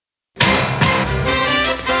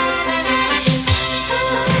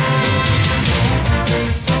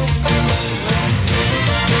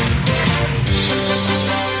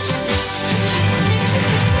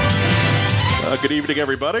evening,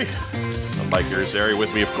 everybody. I'm Mike Irizarry.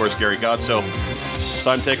 With me, of course, Gary Godso. It's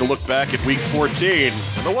time to take a look back at Week 14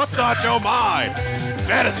 and the What's on Joe Mind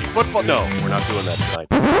Fantasy Football. No, we're not doing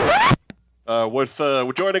that tonight. With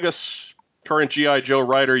joining us, current G.I. Joe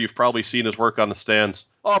writer. You've probably seen his work on the stands.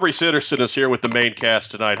 Aubrey Sitterson is here with the main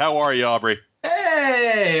cast tonight. How are you, Aubrey?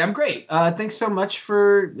 Hey, I'm great. Thanks so much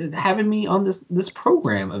for having me on this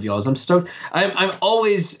program of y'all's. I'm stoked. I'm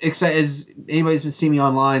always excited. As anybody's been seeing me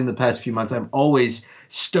online the past few months, I'm always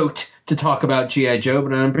stoked to talk about G.I. Joe,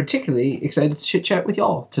 but I'm particularly excited to chit chat with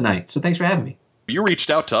y'all tonight. So thanks for having me. You reached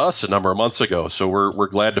out to us a number of months ago, so we're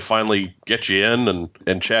glad to finally get you in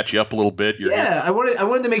and chat you up a little bit. I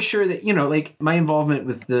wanted to make sure that, you know, like my involvement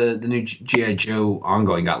with the new G.I. Joe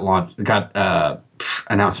ongoing got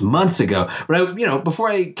announced months ago. But before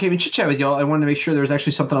I came and chit chat with y'all, I wanted to make sure there was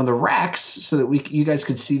actually something on the racks so that you guys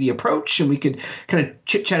could see the approach and we could kind of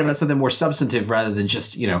chit chat about something more substantive rather than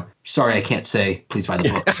just, sorry, I can't say, please buy the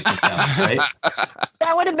book. Right?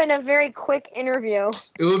 That would have been a very quick interview.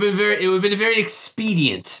 It would have been very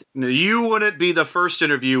expedient. You wouldn't be the first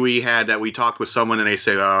interview we had that we talked with someone and they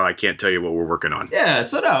say, "Oh, I can't tell you what we're working on." Yeah,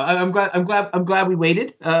 so no, I'm glad we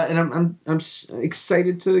waited, and I'm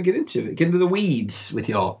excited to get into the weeds with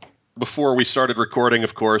y'all. Before we started recording,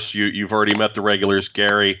 of course, you've already met the regulars,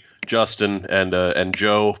 Gary, Justin, and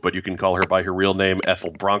Joe, but you can call her by her real name,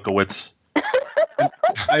 Ethel Bronkowitz.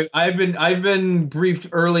 I've been briefed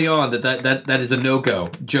early on that is a no-go.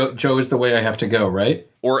 Joe is the way I have to go, right?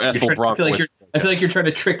 Or Ethel Bronkowitz. I feel like you're trying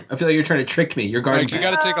to trick me. You're guarding. Mike, you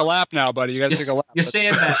got to take a lap now, buddy. You got to take a lap. You're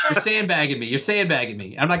sandbagging me. You're sandbagging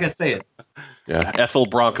me. I'm not gonna say it. Yeah, Ethel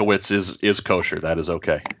Bronkowitz is kosher. That is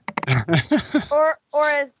okay. or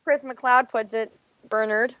as Chris McLeod puts it,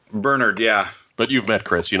 Bernard. Bernard, yeah. But you've met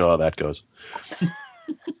Chris. You know how that goes.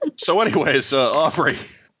 So anyways, Aubrey,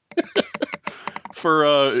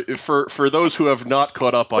 for those who have not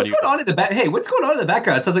caught up on what's going on in the back? Hey, what's going on in the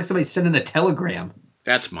background? It sounds like somebody's sending a telegram.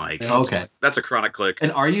 That's Mike. Okay. That's a chronic click.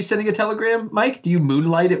 And are you sending a telegram, Mike? Do you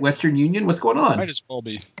moonlight at Western Union? What's going on? Might as well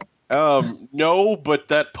be. No, but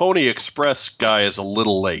that Pony Express guy is a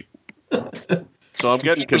little late. So I'm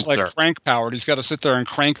getting concerned. Like crank powered. He's got to sit there and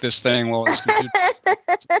crank this thing while his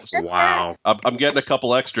computer. Wow. I'm getting a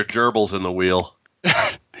couple extra gerbils in the wheel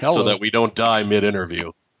so that we don't die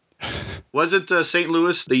mid-interview. Was it St.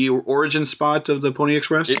 Louis, the origin spot of the Pony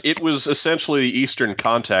Express? It was essentially the eastern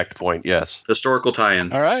contact point, yes. Historical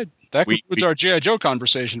tie-in. All right. That concludes our G.I. Joe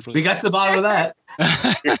conversation. We got to the bottom of that.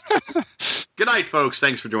 Good night, folks.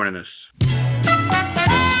 Thanks for joining us.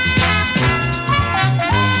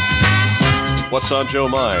 What's on Joe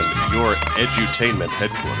Mind? Your edutainment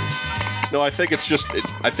headquarters. No, I think it's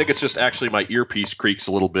just actually my earpiece creaks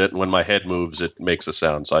a little bit, and when my head moves, it makes a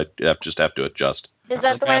sound. So I just have to adjust. Is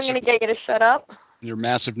that the way I'm going to get you to shut up? Your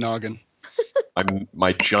massive noggin.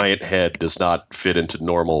 My giant head does not fit into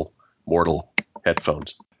normal mortal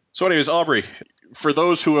headphones. So anyways, Aubrey, for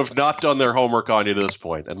those who have not done their homework on you to this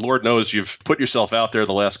point, and Lord knows you've put yourself out there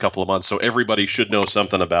the last couple of months, so everybody should know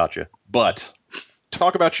something about you. But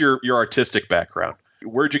talk about your artistic background.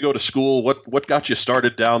 Where'd you go to school? What got you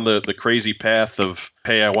started down the crazy path of,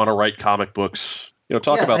 hey, I want to write comic books?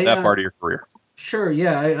 Talk about that part of your career. Sure,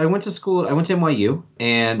 yeah. I went to school. I went to NYU,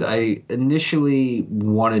 and I initially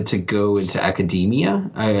wanted to go into academia.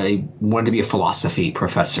 I wanted to be a philosophy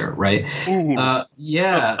professor, right?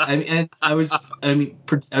 Yeah. I was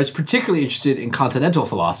particularly interested in continental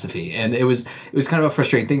philosophy, and it was kind of a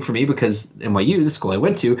frustrating thing for me because NYU, the school I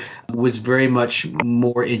went to, was very much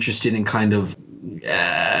more interested in kind of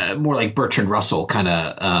more like Bertrand Russell kind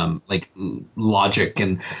of like logic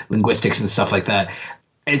and linguistics and stuff like that.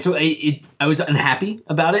 And so I was unhappy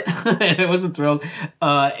about it, and I wasn't thrilled.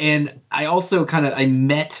 And I also I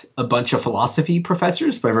met a bunch of philosophy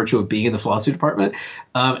professors by virtue of being in the philosophy department.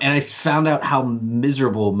 And I found out how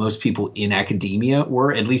miserable most people in academia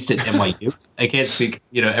were, at least at NYU. I can't speak,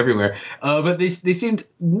 everywhere. But they seemed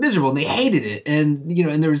miserable and they hated it. And,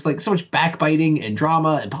 and there was like so much backbiting and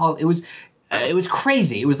drama and it was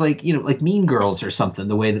crazy. It was like, like Mean Girls or something,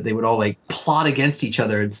 the way that they would all like plot against each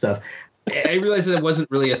other and stuff. I realized that it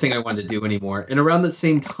wasn't really a thing I wanted to do anymore. And around the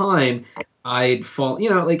same time, I'd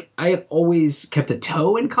I had always kept a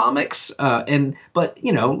toe in comics. But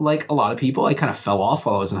like a lot of people, I kind of fell off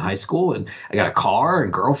while I was in high school, and I got a car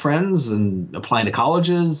and girlfriends and applying to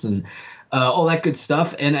colleges and all that good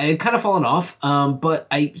stuff. And I had kind of fallen off. But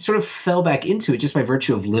I sort of fell back into it just by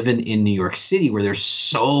virtue of living in New York City, where there's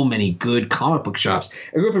so many good comic book shops.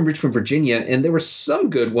 I grew up in Richmond, Virginia, and there were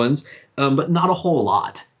some good ones, but not a whole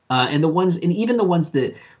lot. And even the ones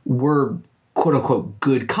that were quote unquote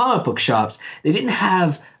good comic book shops, they didn't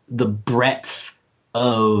have the breadth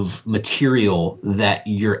of material that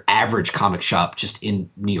your average comic shop just in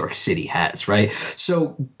New York City has, right?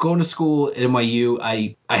 So going to school at NYU,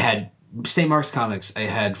 I had St. Mark's Comics, I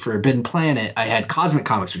had Forbidden Planet, I had Cosmic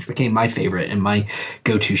Comics, which became my favorite and my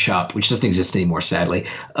go-to shop, which doesn't exist anymore, sadly.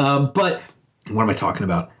 But what am I talking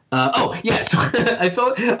about? Oh yeah, so I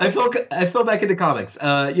fell back into comics.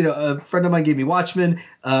 A friend of mine gave me Watchmen.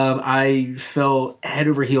 I fell head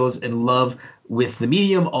over heels in love with the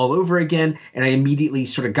medium all over again, and I immediately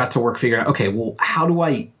sort of got to work figuring out, okay, well, how do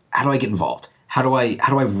I get involved? How do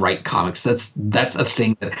I write comics? That's a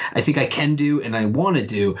thing that I think I can do and I want to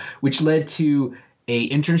do, which led to a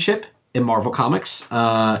internship in Marvel Comics,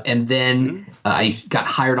 and then I got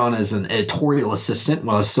hired on as an editorial assistant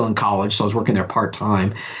while I was still in college, so I was working there part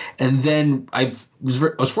time. And then I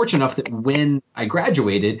was fortunate enough that when I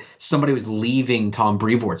graduated, somebody was leaving Tom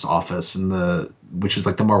Brevoort's office which was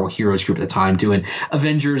like the Marvel Heroes group at the time, doing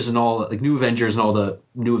Avengers and all like New Avengers and all the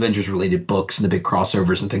New Avengers related books and the big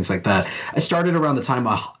crossovers and things like that. I started around the time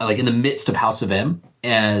like in the midst of House of M,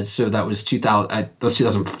 so that was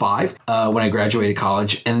 2005 when I graduated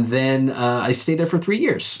college, and then I stayed there for 3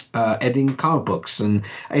 years editing comic books, and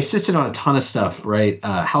I assisted on a ton of stuff. Right,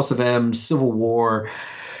 House of M, Civil War,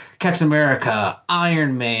 Captain America,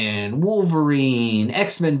 Iron Man, Wolverine,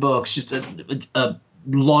 X-Men books, just a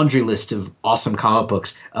laundry list of awesome comic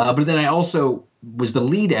books. But then I also was the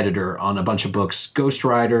lead editor on a bunch of books, Ghost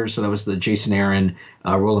Rider, so that was the Jason Aaron,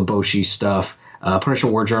 Roland Boschi stuff, Punisher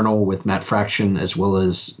War Journal with Matt Fraction as well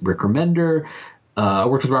as Rick Remender. I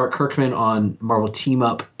worked with Robert Kirkman on Marvel Team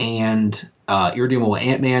Up and Irredeemable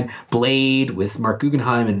Ant-Man, Blade with Mark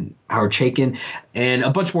Guggenheim and Howard Chaykin, and a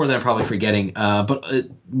bunch more that I'm probably forgetting. But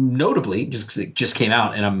notably, it just came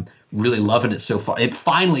out, and I'm really loving it so far. It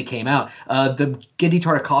finally came out. The Gendy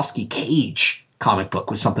Tartakovsky Cage comic book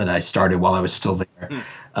was something that I started while I was still there,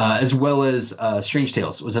 as well as Strange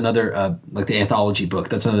Tales was another, like the anthology book.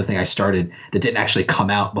 That's another thing I started that didn't actually come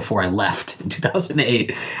out before I left in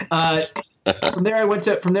 2008. From there I went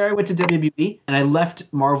to WWE, and I left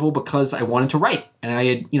Marvel because I wanted to write, and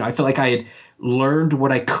I felt like I had learned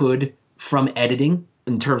what I could from editing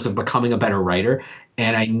in terms of becoming a better writer,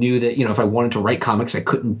 and I knew that if I wanted to write comics, I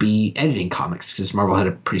couldn't be editing comics because Marvel had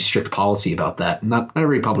a pretty strict policy about that. Not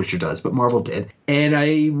every publisher does, but Marvel did, and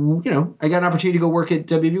I got an opportunity to go work at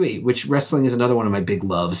WWE, which wrestling is another one of my big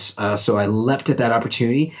loves. So I leapt at that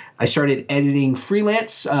opportunity. I started editing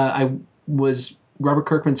freelance. I was Robert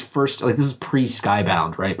Kirkman's first, like this is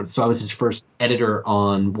pre-Skybound, right? But so I was his first editor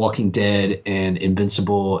on Walking Dead and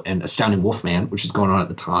Invincible and Astounding Wolfman, which is going on at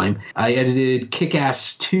the time. I edited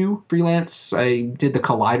Kick-Ass 2 freelance. I did the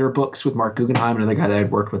Collider books with Mark Guggenheim, another guy that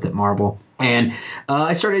I'd worked with at Marvel. And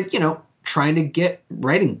I started, trying to get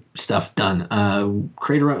writing stuff done,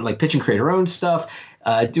 pitch and create our own stuff,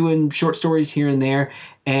 doing short stories here and there.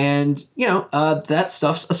 And, that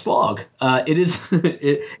stuff's a slog. It is,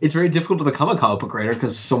 it's very difficult to become a comic book writer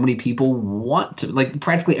because so many people want to, like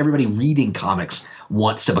practically everybody reading comics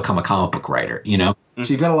wants to become a comic book writer, So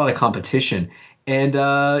you've got a lot of competition. And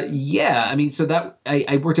so that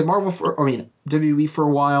I worked at WWE for a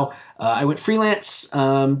while. I went freelance,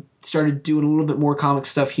 started doing a little bit more comic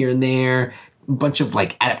stuff here and there, a bunch of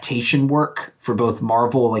like adaptation work for both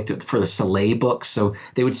Marvel, for the Soleil books. So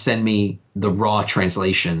they would send me the raw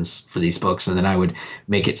translations for these books, and then I would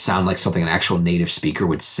make it sound like something an actual native speaker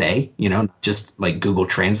would say, just like Google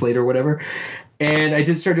Translate or whatever. And I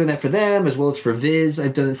did start doing that for them as well as for Viz.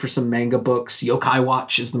 I've done it for some manga books. Yokai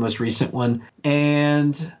Watch is the most recent one.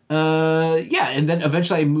 And and then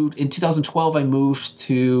eventually in 2012, I moved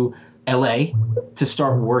to LA to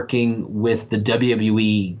start working with the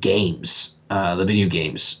WWE games, the video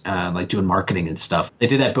games, like doing marketing and stuff. I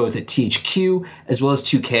did that both at THQ as well as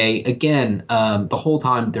 2K. Again, the whole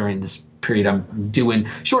time during this period, I'm doing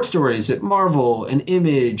short stories at Marvel and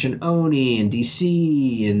Image and Oni and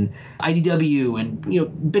DC and IDW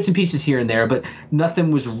and bits and pieces here and there, but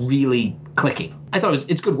nothing was really clicking. I thought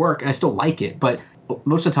it's good work and I still like it, but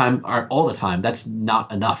most of the time, or all the time, that's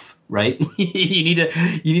not enough, right? you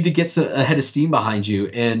need to get a head of steam behind you,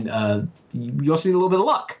 and you also need a little bit of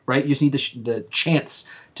luck, right? You just need the chance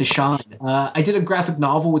to shine. I did a graphic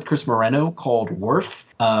novel with Chris Moreno called Worth,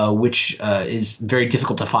 which is very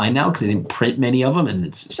difficult to find now because they didn't print many of them, and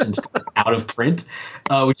it's since out of print,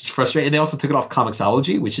 which is frustrating. And they also took it off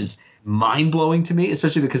Comixology, which is mind-blowing to me,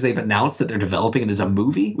 especially because they've announced that they're developing it as a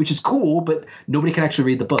movie, which is cool, but nobody can actually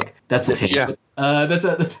read the book. That's a tangent. Yeah. That's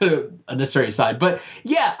a unnecessary aside. But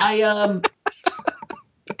yeah, I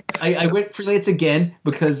went freelance again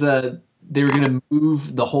because they were going to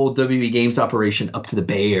move the whole WB Games operation up to the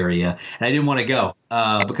Bay Area, and I didn't want to go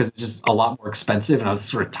because it's just a lot more expensive, and I was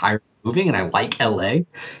sort of tired of moving, and I like LA,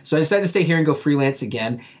 so I decided to stay here and go freelance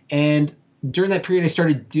again. And during that period, I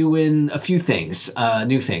started doing a few things,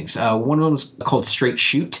 new things. One of them was called Straight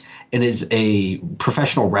Shoot, and is a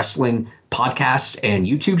professional wrestling podcast and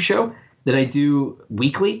YouTube show that I do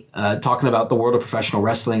weekly, talking about the world of professional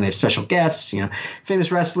wrestling. I have special guests,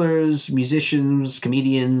 famous wrestlers, musicians,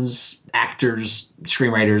 comedians, actors,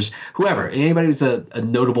 screenwriters, whoever. Anybody who's a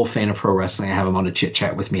notable fan of pro wrestling, I have them on to chit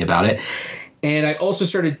chat with me about it. And I also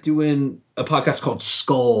started doing a podcast called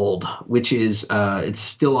Scald, which is it's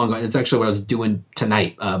still ongoing. It's actually what I was doing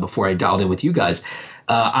tonight before I dialed in with you guys.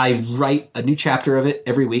 I write a new chapter of it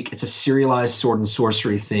every week. It's a serialized sword and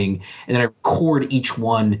sorcery thing, and then I record each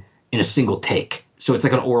one in a single take. So it's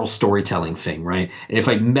like an oral storytelling thing, right? And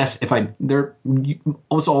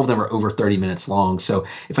almost all of them are over 30 minutes long. So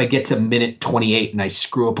if I get to minute 28 and I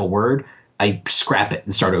screw up a word, I scrap it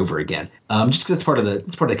and start over again. Just because it's part of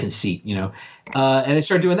the conceit, And I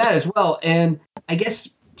started doing that as well. And I guess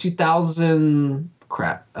 2000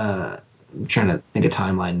 crap. I'm trying to think of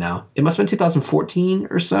timeline now. It must have been 2014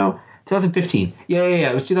 or so. 2015. Yeah.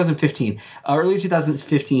 It was 2015. Early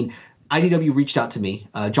 2015. IDW reached out to me.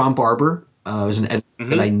 John Barber was an editor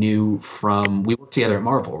that I knew from, we worked together at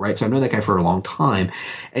Marvel, right? So I've known that guy for a long time.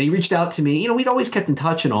 And he reached out to me. We'd always kept in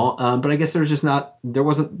touch and all, but I guess there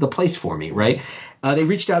wasn't the place for me, right? They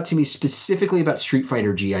reached out to me specifically about Street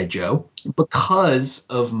Fighter G.I. Joe because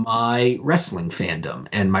of my wrestling fandom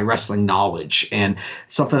and my wrestling knowledge. And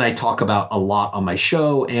something I talk about a lot on my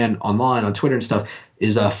show and online on Twitter and stuff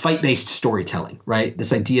is fight-based storytelling, right?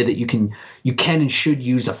 This idea that you can and should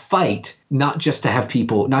use a fight, not just to have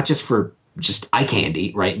people, not just for just eye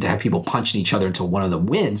candy, right? To have people punching each other until one of them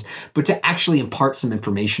wins, but to actually impart some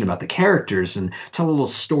information about the characters and tell a little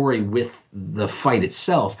story with the fight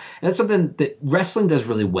itself. And that's something that wrestling does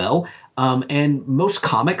really well, and most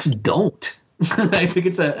comics don't. I think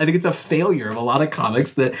it's a failure of a lot of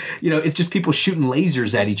comics that it's just people shooting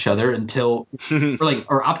lasers at each other until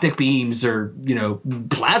or optic beams or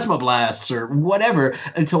plasma blasts or whatever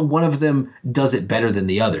until one of them does it better than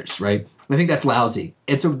the others, right? I think that's lousy.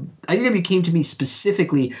 And so IDW came to me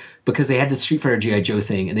specifically because they had the Street Fighter G.I. Joe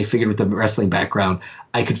thing, and they figured with the wrestling background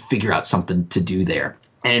I could figure out something to do there.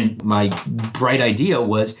 And my bright idea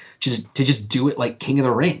was to just do it like King of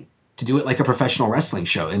the Ring, to do it like a professional wrestling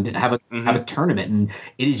show and have a tournament. And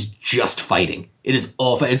it is just fighting. It is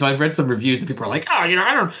all fighting. And so I've read some reviews and people are like,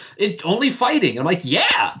 it's only fighting. I'm like,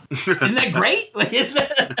 yeah, isn't that great? Like,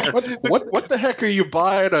 what the heck are you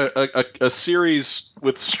buying a series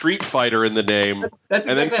with Street Fighter in the name that's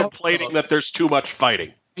and then complaining that there's too much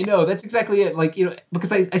fighting? I know, that's exactly it. Like,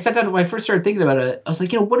 because I sat down when I first started thinking about it, I was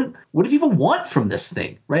like, what do people want from this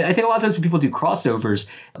thing, right? I think a lot of times when people do crossovers,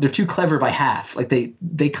 they're too clever by half. Like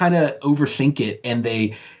they kind of overthink it, and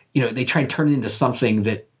they try and turn it into something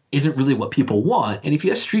that isn't really what people want. And if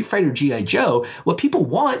you have Street Fighter G.I. Joe, what people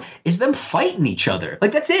want is them fighting each other.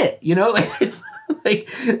 Like, that's it, like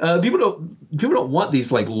people don't want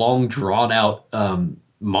these like long drawn out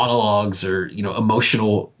monologues or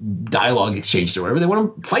emotional dialogue exchanges or whatever. They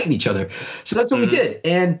want them fighting each other. So that's what we did,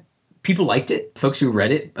 and people liked it. Folks who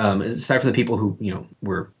read it, aside from the people who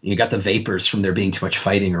got the vapors from there being too much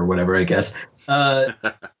fighting or whatever, I guess.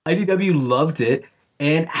 IDW loved it,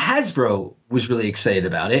 and Hasbro was really excited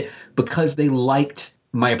about it because they liked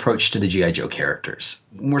my approach to the G.I. Joe characters.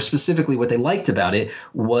 More specifically, what they liked about it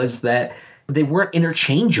was that they weren't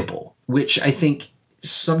interchangeable, which I think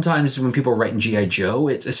sometimes when people are writing G.I. Joe,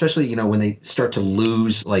 it's especially, when they start to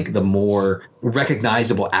lose like the more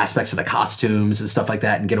recognizable aspects of the costumes and stuff like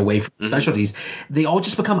that and get away from specialties, they all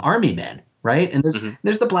just become army men, right? And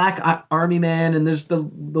there's the black army man, and there's the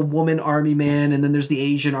woman army man, and then there's the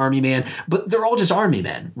Asian army man, but they're all just army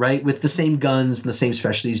men, right? With the same guns and the same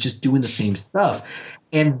specialties, just doing the same stuff.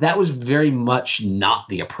 And that was very much not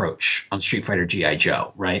the approach on Street Fighter G.I.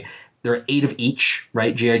 Joe, right? There are 8 of each,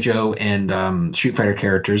 right? G.I. Joe and Street Fighter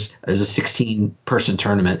characters. There's a 16-person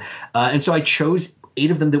tournament. And so I chose 8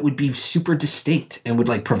 of them that would be super distinct and would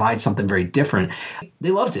like provide something very different. They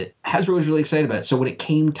loved it. Hasbro was really excited about it. So when it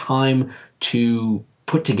came time to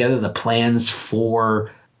put together the plans for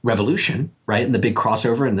Revolution, right, and the big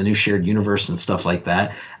crossover and the new shared universe and stuff like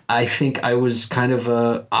that, I think I was kind of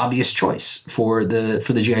a obvious choice for the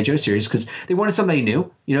G.I. Joe series because they wanted somebody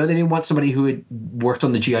new. They didn't want somebody who had worked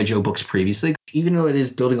on the G.I. Joe books previously. Even though it is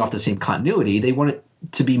building off the same continuity, they want it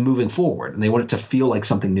to be moving forward, and they want it to feel like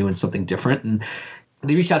something new and something different. And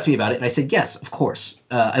they reached out to me about it, and I said, yes, of course.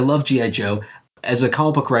 I love G.I. Joe. As a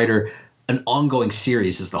comic book writer, an ongoing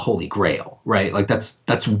series is the holy grail, right? Like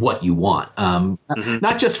that's what you want.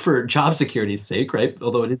 Not just for job security's sake, right?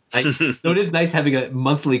 Although it is nice, though it is nice having a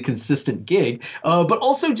monthly consistent gig, but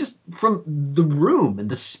also just from the room and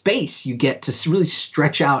the space you get to really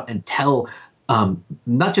stretch out and tell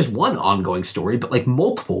not just one ongoing story, but like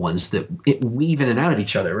multiple ones that weave in and out of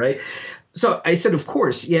each other, right? So I said, of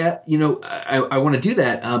course, yeah, I want to do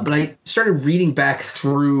that. But I started reading back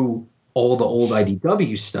through all the old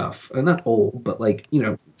IDW stuff. Not old, but like,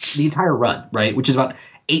 the entire run, right? Which is about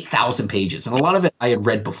 8,000 pages. And a lot of it I had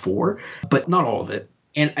read before, but not all of it.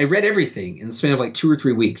 And I read everything in the span of like 2 or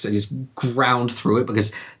 3 weeks. I just ground through it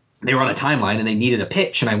because they were on a timeline and they needed a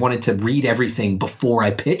pitch. And I wanted to read everything before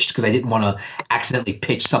I pitched because I didn't want to accidentally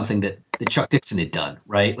pitch something that Chuck Dixon had done,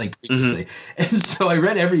 right? Like previously. And so I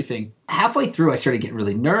read everything. Halfway through, I started getting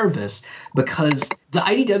really nervous because the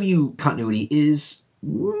IDW continuity is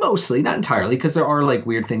mostly, not entirely, because there are like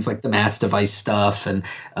weird things like the mass device stuff and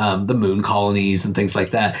the moon colonies and things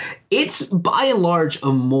like that. It's by and large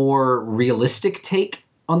a more realistic take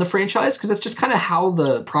on the franchise because that's just kind of how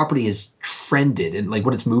the property has trended and like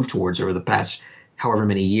what it's moved towards over the past however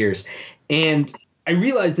many years. And I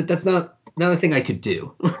realized that that's not a thing I could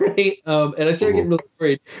do, right? And I started getting really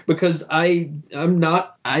worried because I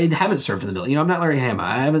haven't served in the military. I'm not Larry Hama.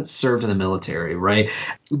 I haven't served in the military, right?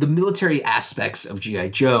 The military aspects of G.I.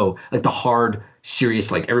 Joe, like the hard, serious,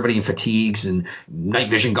 like everybody in fatigues and night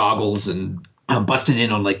vision goggles and busting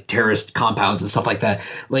in on like terrorist compounds and stuff like that.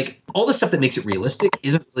 Like all the stuff that makes it realistic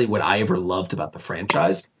isn't really what I ever loved about the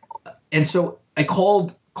franchise. And so I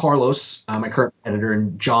called Carlos, my current editor,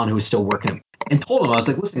 and John, who was still working, and told him, I was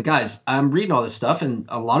like, listen, guys, I'm reading all this stuff and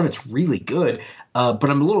a lot of it's really good, but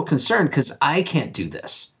I'm a little concerned because I can't do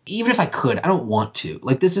this. Even if I could, I don't want to.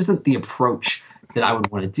 Like, this isn't the approach that I would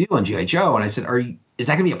want to do on G.I. Joe. And I said, is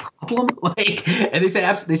that going to be a problem? Like, and they said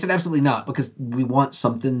absolutely not, because we want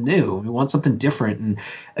something new. We want something different. And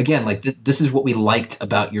again, like this is what we liked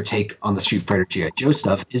about your take on the Street Fighter G.I. Joe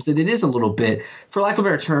stuff, is that it is a little bit, for lack of a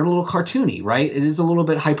better term, a little cartoony, right? It is a little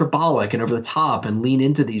bit hyperbolic and over the top and lean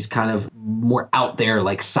into these kind of more out there,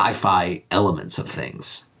 like sci-fi elements of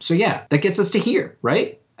things. So yeah, that gets us to here,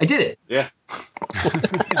 right? I did it. Yeah.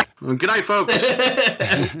 Good night, folks.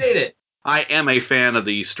 I made it. I am a fan of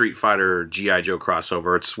the Street Fighter G.I. Joe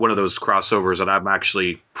crossover. It's one of those crossovers that I'm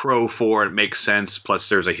actually pro for. It makes sense. Plus,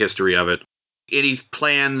 there's a history of it. Any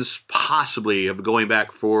plans, possibly, of going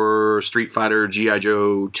back for Street Fighter G.I.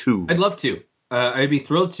 Joe 2? I'd love to. I'd be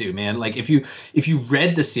thrilled to, man. Like if you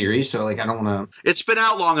read the series, so like I don't want to. It's been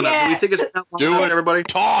out long enough. Yeah. Do we think it's been out long enough, everybody?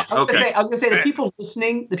 Talk. I was gonna say the people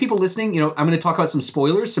listening, I'm gonna talk about some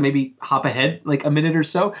spoilers, so maybe hop ahead like a minute or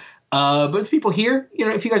so. But the people here,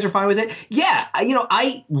 if you guys are fine with it, yeah,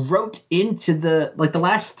 I wrote into the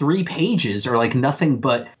last 3 pages are like nothing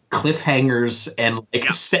but cliffhangers and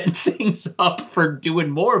like setting things up for doing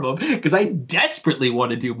more of them because I desperately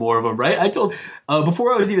want to do more of them. Right? I told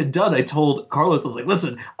before I was even done, I told Carlos, I was like,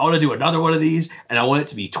 listen, I want to do another one of these, and I want it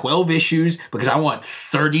to be 12 issues because I want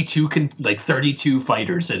 32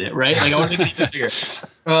 fighters in it. Right? Like I want to make it bigger.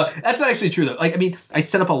 That's not actually true though. Like, I mean, I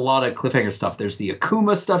set up a lot of cliffhanger stuff. There's the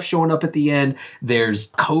Akuma stuff showing up at the end. There's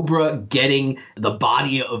Cobra getting the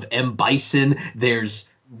body of M. Bison. There's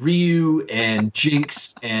Ryu and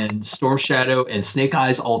Jinx and Storm Shadow and Snake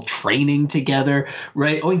Eyes all training together,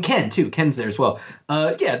 right? Oh, and Ken too. Ken's there as well.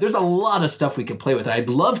 Yeah, there's a lot of stuff we could play with. I'd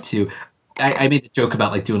love to. I made a joke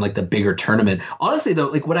about like doing like the bigger tournament. Honestly, though,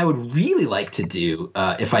 like what I would really like to do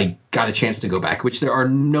if I got a chance to go back, which there are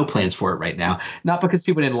no plans for it right now, not because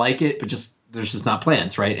people didn't like it, but just there's just not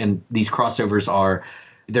plans, right? And these crossovers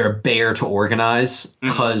they're a bear to organize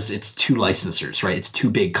because it's 2 licensors, right? It's 2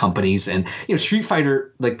 big companies. And, Street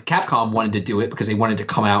Fighter, like Capcom wanted to do it because they wanted to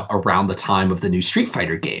come out around the time of the new Street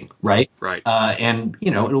Fighter game, right? Right. And,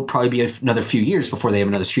 it'll probably be another few years before they have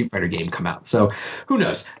another Street Fighter game come out. So who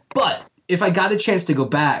knows? But if I got a chance to go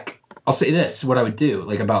back, I'll say this, what I would do,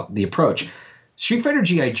 like about the approach. Street Fighter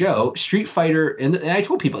G.I. Joe, Street Fighter, and I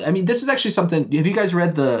told people, I mean, this is actually something, have you guys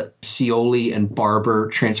read the Scioli and Barber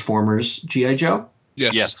Transformers G.I. Joe?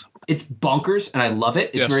 Yes. It's bonkers, and I love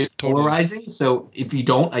it. It's Yes, very totally. polarizing, so if you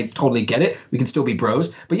don't, I totally get it. We can still be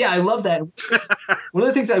bros. But yeah, I love that. One of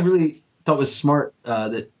the things I really thought was smart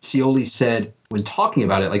that Scioli said when talking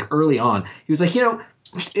about it, like early on, he was like,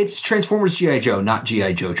 it's Transformers G.I. Joe, not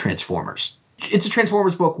G.I. Joe Transformers. It's a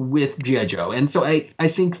Transformers book with G.I. Joe. And so I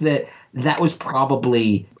think that that was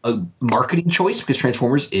probably a marketing choice because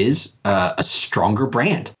Transformers is a stronger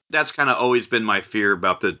brand. That's kind of always been my fear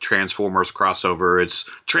about the Transformers crossover. It's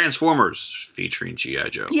Transformers featuring G.I.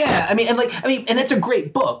 Joe. Yeah, and that's a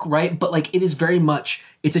great book, right? But like, it is very much,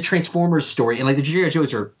 it's a Transformers story, and like the G.I.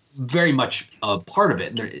 Joes are very much a part of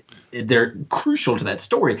it, and they're crucial to that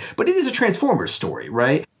story. But it is a Transformers story,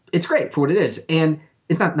 right? It's great for what it is, and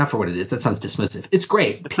it's not for what it is. That sounds dismissive. It's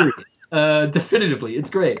great, period. Definitively, it's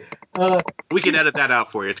great. We can edit that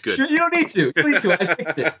out for you. It's good. Sure, you don't need to. Please do. I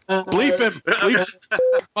fixed it. Bleep him. Bleep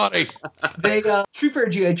him. Buddy. They Street Fighter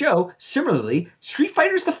G.I. Joe, similarly, Street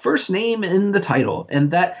Fighter is the first name in the title.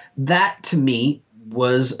 And that to me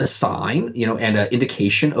was a sign, and an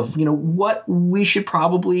indication of, what we should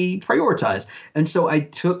probably prioritize. And so I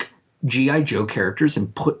took G.I. Joe characters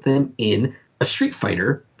and put them in a Street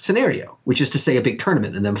Fighter scenario, which is to say a big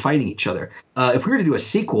tournament and them fighting each other. If we were to do a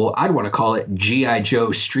sequel, I'd want to call it G.I.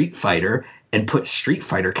 Joe Street Fighter and put Street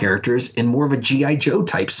Fighter characters in more of a G.I. Joe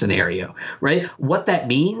type scenario, right? What that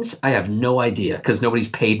means, I have no idea because nobody's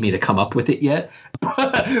paid me to come up with it yet.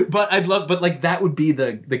 But like that would be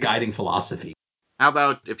the guiding philosophy. How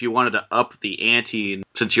about if you wanted to up the ante,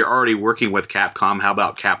 since you're already working with Capcom, how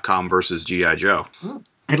about Capcom versus G.I. Joe?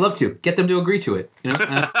 I'd love to get them to agree to it.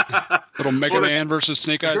 Little Mega Man versus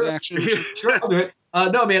Snake Eyes action. Sure, I'll do it.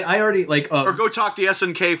 No, man, I already or go talk to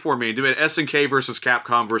SNK for me. Do it SNK versus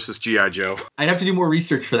Capcom versus G.I. Joe. I'd have to do more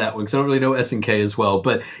research for that one because I don't really know SNK as well.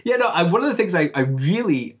 But yeah, no, one of the things I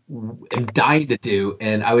really am dying to do,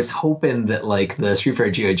 and I was hoping that like the Street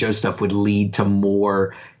Fighter G.I. Joe stuff would lead to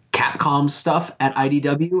more Capcom stuff at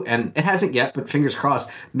IDW, and it hasn't yet, but fingers crossed.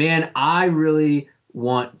 Man, I really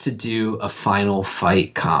want to do a Final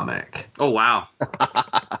Fight comic. Oh, wow.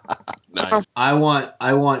 Nice. I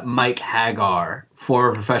want Mike Hagar,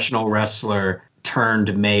 former professional wrestler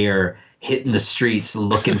turned mayor, hitting the streets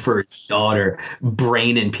looking for his daughter,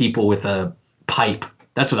 braining people with a pipe.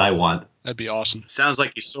 That's what I want. That'd be awesome. Sounds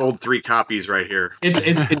like you sold 3 copies right here.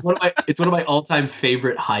 It's one of my all-time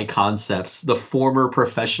favorite high concepts. The former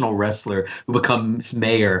professional wrestler who becomes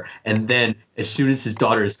mayor, and then as soon as his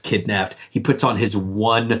daughter is kidnapped, he puts on his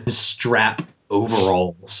one strap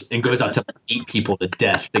overalls and goes out to beat people to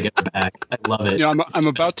death to get her back. I love it. I'm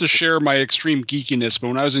about to share my extreme geekiness, but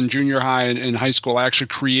when I was in junior high and in high school, I actually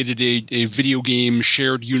created a video game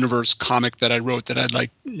shared universe comic that I wrote that had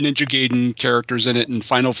like Ninja Gaiden characters in it and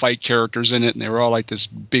Final Fight characters in it, and they were all like this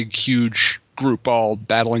big, huge group all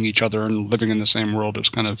battling each other and living in the same world. It was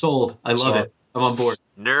kind of sold. I love it. I'm on board.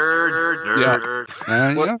 Nerd.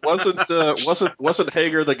 Wasn't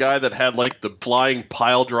Hager the guy that had like the flying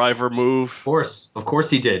pile driver move? Of course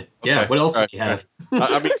he did. Yeah. Okay. What else All did he have?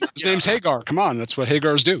 I mean, His name's Hagar. Come on, that's what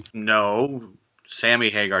Hagars do. No, Sammy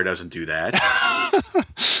Hagar doesn't do that.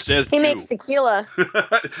 says He you. makes tequila.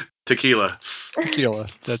 Tequila. Tequila.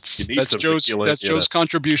 That's Joe's tequila, that's Joe's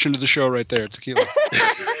contribution to the show right there. Tequila.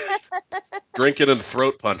 Drinking and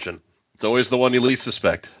throat punching. It's always the one you least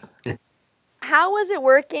suspect. How was it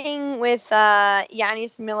working with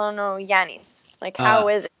Yanis Milano Yanis? Like, how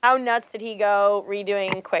is it? How nuts did he go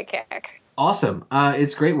redoing Quick Kick? Awesome.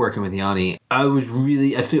 It's great working with Yanni. I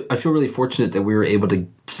feel really fortunate that we were able to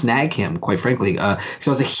snag him, quite frankly, because I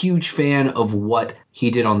was a huge fan of what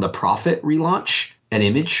he did on the Prophet relaunch at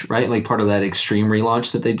Image, right? Like part of that Extreme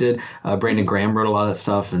relaunch that they did. Brandon Graham wrote a lot of that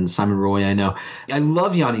stuff, and Simon Roy, I know. I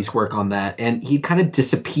love Yanni's work on that, and he kind of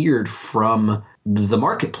disappeared from the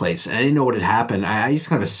marketplace, and I didn't know what had happened. I just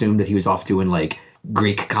kind of assumed that he was off doing like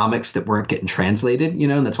Greek comics that weren't getting translated,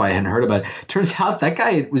 and that's why I hadn't heard about it. Turns out that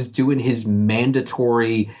guy was doing his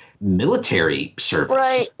mandatory military service.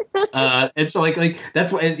 Right. And so like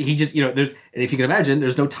that's why he just, there's, and if you can imagine,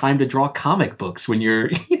 there's no time to draw comic books when you're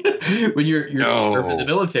serving the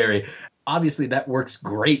military. Obviously that works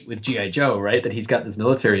great with G.I. Joe, right? That he's got this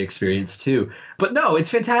military experience too. But no, it's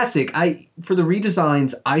fantastic. For the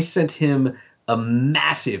redesigns, I sent him a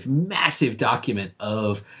massive, massive document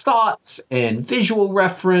of thoughts and visual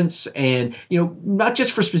reference and, not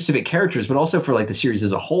just for specific characters, but also for like the series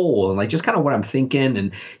as a whole and like just kind of what I'm thinking.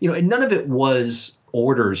 And, and none of it was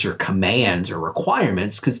orders or commands or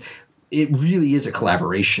requirements because it really is a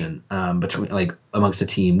collaboration between like amongst the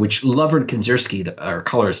team, which Lovren Kinzerski, our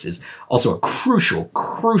colorist, is also a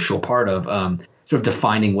crucial part of sort of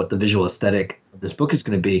defining what the visual aesthetic of this book is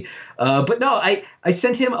going to be. But no, I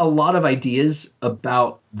sent him a lot of ideas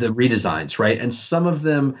about the redesigns, right? And some of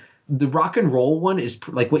them, the rock and roll one is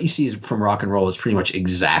like what you see is from rock and roll is pretty much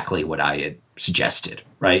exactly what I had suggested,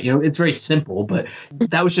 right? It's very simple, but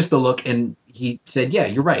that was just the look. And he said, yeah,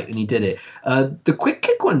 you're right. And he did it. The Quick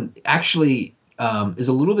Kick one actually is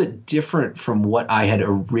a little bit different from what I had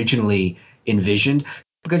originally envisioned.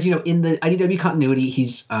 because in the IDW continuity,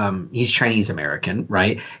 he's Chinese American,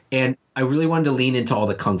 right? And I really wanted to lean into all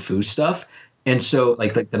the kung fu stuff, and so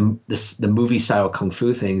like the movie style kung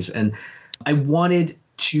fu things, and I wanted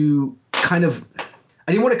to kind of,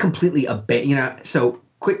 I didn't want to completely abandon. So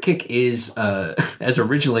Quick Kick is as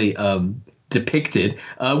originally depicted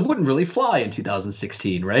wouldn't really fly in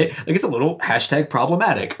 2016, right? Like it's a little hashtag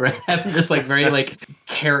problematic, right? Having this like very like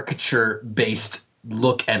caricature based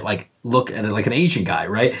look at it like an Asian guy,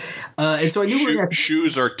 right? And so I knew we were gonna have to,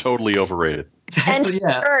 Shoes are totally overrated. And so,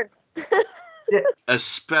 yeah. skirts.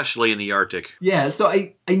 Especially in the Arctic. Yeah, so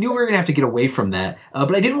I knew we were gonna have to get away from that,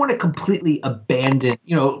 but I didn't want to completely abandon.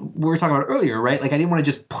 We were talking about earlier, right? Like I didn't want to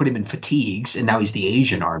just put him in fatigues and now he's the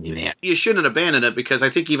Asian army man. You shouldn't abandon it because I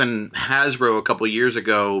think even Hasbro a couple of years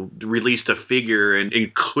ago released a figure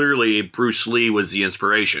and clearly Bruce Lee was the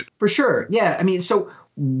inspiration. For sure, yeah. I mean, so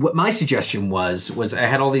what my suggestion was I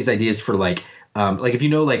had all these ideas for like if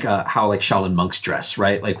how like Shaolin monks dress,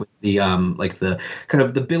 right? Like with the the kind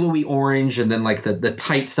of the billowy orange and then like the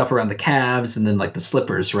tight stuff around the calves and then like the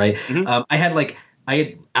slippers, right? Mm-hmm. I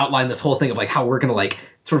had outlined this whole thing of like how we're gonna like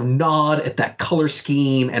sort of nod at that color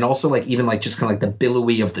scheme and also like even like just kind of like the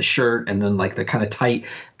billowy of the shirt and then like the kind of tight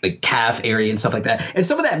like calf area and stuff like that. And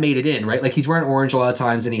some of that made it in, right? Like he's wearing orange a lot of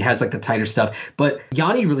times and he has like the tighter stuff. But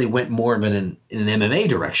Yanni really went more of in an MMA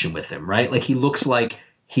direction with him, right? Like he looks like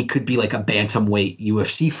he could be like a bantamweight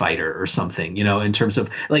UFC fighter or something, in terms of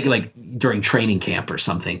like during training camp or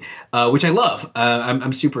something, which I love.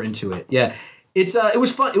 I'm super into it. Yeah. It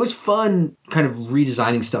was fun. It was fun kind of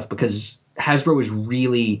redesigning stuff because Hasbro was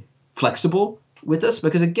really flexible with us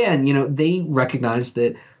because again, they recognize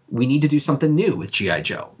that we need to do something new with G.I.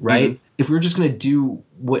 Joe, right? Mm-hmm. If we're just going to do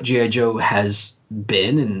what G.I. Joe has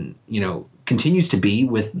been and, continues to be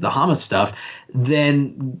with the Hama stuff,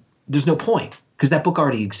 then there's no point because that book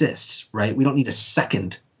already exists, right? We don't need a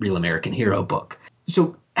second Real American Hero book.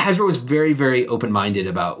 So Hasbro was very, very open-minded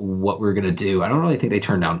about what we were going to do. I don't really think they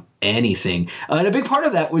turned down anything. And a big part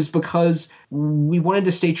of that was because we wanted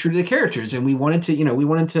to stay true to the characters and we wanted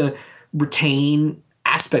to retain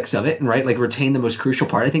aspects of it and right, like retain the most crucial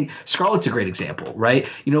part. I think Scarlett's a great example, right?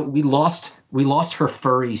 We lost her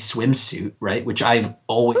furry swimsuit, right? Which I've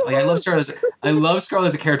always like. I love Scarlett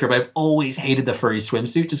as a character, but I've always hated the furry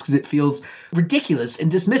swimsuit just because it feels ridiculous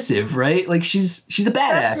and dismissive, right? Like she's a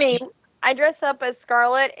badass. Trust me, I dress up as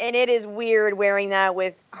Scarlet, and it is weird wearing that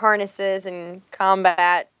with harnesses and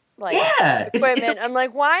combat equipment. I'm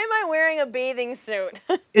like, why am I wearing a bathing suit?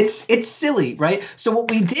 It's silly, right? So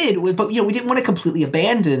what we did was, but we didn't want to completely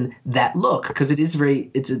abandon that look because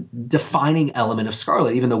it's a defining element of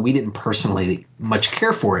Scarlet, even though we didn't personally much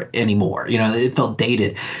care for it anymore. It felt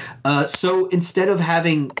dated. So instead of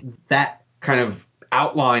having that kind of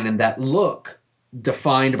outline and that look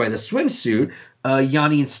defined by the swimsuit,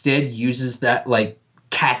 Yanni instead uses that like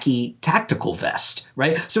khaki tactical vest,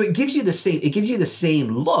 right? So it gives you the same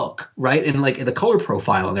look, right? And like the color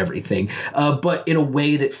profile and everything, but in a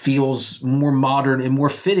way that feels more modern and more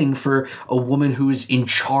fitting for a woman who is in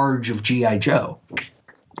charge of G.I. Joe.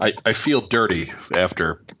 I feel dirty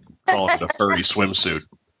after calling it a furry swimsuit.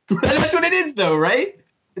 That's what it is though, right?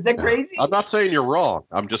 Is that crazy? I'm not saying you're wrong.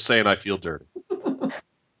 I'm just saying I feel dirty.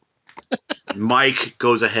 Mike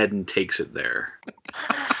goes ahead and takes it there.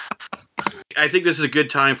 I think this is a good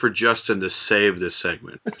time for Justin to save this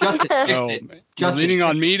segment. Justin, fix it. You're leaning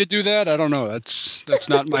on me to do that? I don't know. That's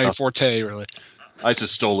not my forte, really. I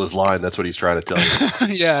just stole his line. That's what he's trying to tell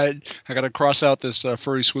you. Yeah, I got to cross out this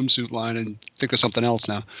furry swimsuit line and think of something else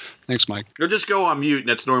now. Thanks, Mike. Or just go on mute, and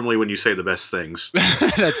that's normally when you say the best things.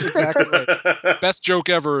 That's exactly right. Best joke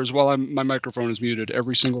ever is while my microphone is muted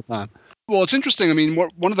every single time. Well, it's interesting. I mean,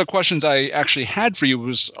 one of the questions I actually had for you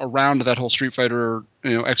was around that whole Street Fighter,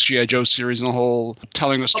 ex-G.I. Joe series and the whole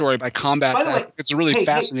telling a story by combat. By the way, it's a really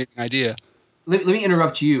fascinating idea. Let me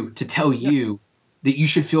interrupt you to tell you that you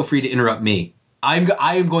should feel free to interrupt me. I'm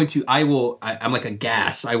like a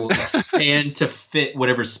gas. I will expand to fit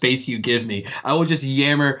whatever space you give me. I will just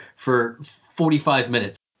yammer for 45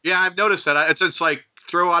 minutes. Yeah, I've noticed that. It's like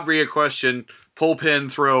throw Aubrey a question, pull pin,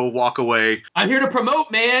 throw, walk away. I'm here to promote,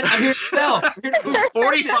 man. I'm here to sell.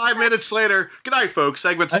 45 minutes later, good night, folks.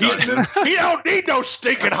 Segment's done. He don't need no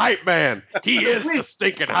stinking hype man. He is the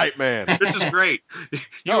stinking hype man. This is great.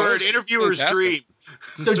 You are an interviewer's dream.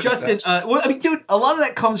 So Justin, dude, a lot of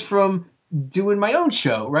that comes from doing my own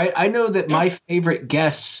show, right? I know that my favorite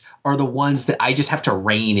guests are the ones that I just have to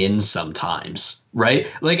rein in sometimes, right?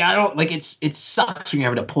 Like I don't like it sucks when you're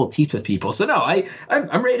having to pull teeth with people. So no,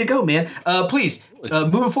 I'm ready to go, man. Please,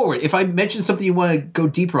 moving forward, if I mention something you want to go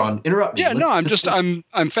deeper on, interrupt me.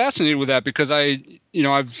 I'm fascinated with that because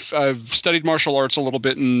I've studied martial arts a little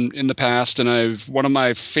bit in the past, and one of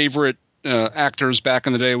my favorite actors back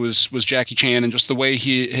in the day was Jackie Chan, and just the way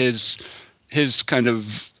his kind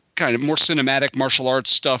of more cinematic martial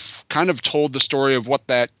arts stuff kind of told the story of what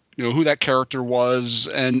that, who that character was.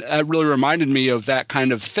 And it really reminded me of that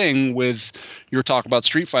kind of thing with your talk about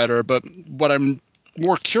Street Fighter. But what I'm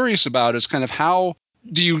more curious about is kind of how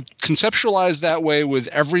do you conceptualize that way with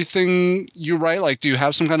everything you write? Like, do you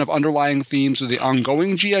have some kind of underlying themes of the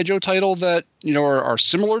ongoing G.I. Joe title that, are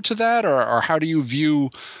similar to that? Or how do you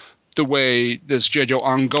view the way this G.I. Joe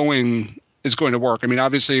ongoing is going to work? I mean,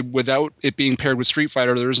 obviously, without it being paired with Street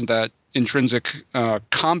Fighter, there isn't that intrinsic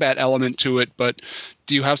combat element to it. But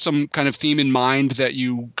do you have some kind of theme in mind that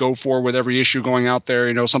you go for with every issue going out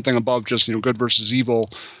there? Something above just good versus evil.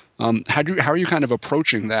 How are you kind of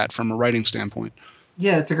approaching that from a writing standpoint?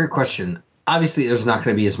 Yeah, it's a great question. Obviously, there's not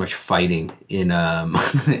going to be as much fighting in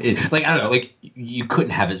like I don't know, like you couldn't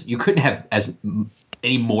have as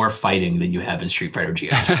any more fighting than you have in Street Fighter GI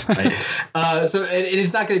Joe, right? So it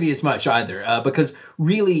is not going to be as much either, because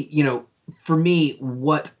really, for me,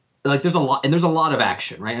 there's a lot of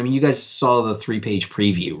action, right? I mean, you guys saw the 3-page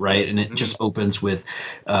preview, right? And it just opens with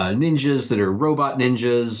ninjas that are robot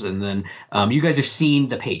ninjas, and then you guys have seen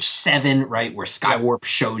the page 7, right, where Skywarp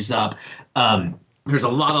shows up. There's a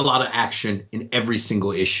lot of action in every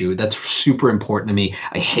single issue. That's super important to me.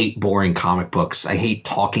 I hate boring comic books. I hate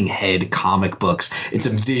talking head comic books. It's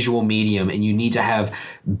a visual medium, and you need to have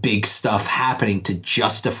big stuff happening to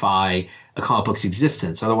justify a comic book's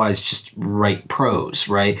existence. Otherwise, just write prose,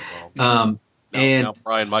 right? Now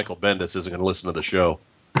Brian Michael Bendis isn't going to listen to the show.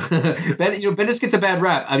 Bendis gets a bad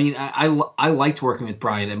rap. I mean, I liked working with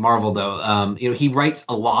Brian at Marvel, though. He writes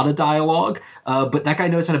a lot of dialogue, but that guy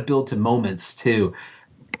knows how to build to moments too.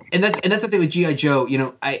 And that's the thing with G.I. Joe.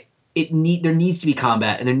 There needs to be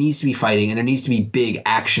combat, and there needs to be fighting, and there needs to be big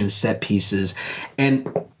action set pieces. And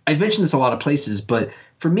I've mentioned this a lot of places, but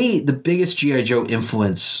for me, the biggest G.I. Joe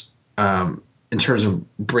influence, in terms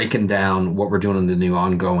of breaking down what we're doing in the new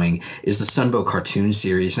ongoing, is the Sunbow cartoon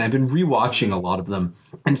series. And I've been rewatching a lot of them.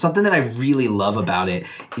 And something that I really love about it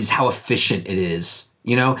is how efficient it is.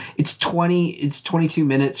 It's 22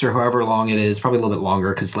 minutes or however long it is, probably a little bit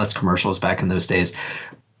longer because less commercials back in those days.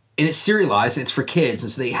 And it's serialized, it's for kids.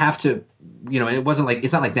 And so they have to,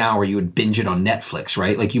 it's not like now where you would binge it on Netflix,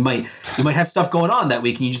 right? Like you might have stuff going on that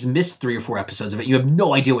week and you just miss 3 or 4 episodes of it. You have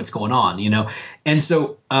no idea what's going on, And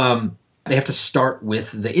so, they have to start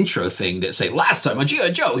with the intro thing that say, last time on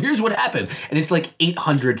G.I. Joe, here's what happened. And it's like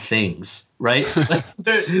 800 things, right? Like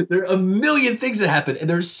there are a million things that happen, and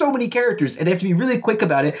there's so many characters, and they have to be really quick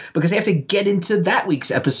about it because they have to get into that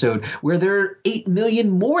week's episode where there are 8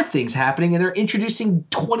 million more things happening, and they're introducing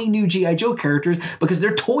 20 new G.I. Joe characters because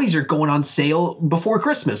their toys are going on sale before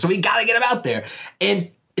Christmas. So we got to get them out there.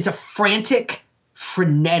 And it's a frantic,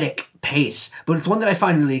 frenetic pace, but it's one that I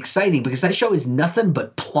find really exciting because that show is nothing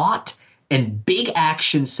but plot and big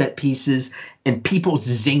action set pieces and people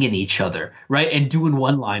zinging each other, right? And doing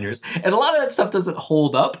one-liners. And a lot of that stuff doesn't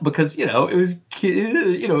hold up because, it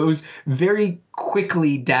was very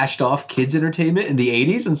quickly dashed off kids entertainment in the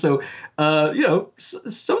 80s. And so,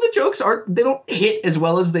 some of the jokes they don't hit as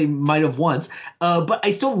well as they might have once. But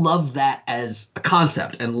I still love that as a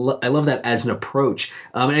concept, and I love that as an approach.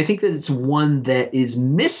 And I think that it's one that is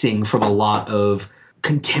missing from a lot of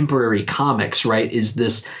contemporary comics, right? Is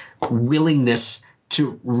this willingness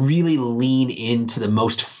to really lean into the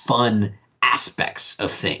most fun aspects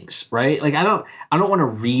of things, right? Like I don't want to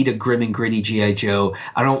read a grim and gritty G.I. Joe.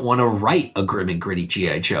 I don't want to write a grim and gritty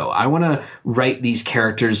G.I. Joe. I want to write these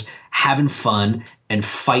characters having fun and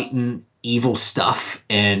fighting evil stuff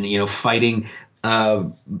and, fighting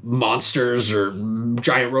monsters or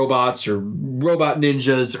giant robots or robot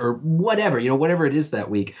ninjas or whatever, whatever it is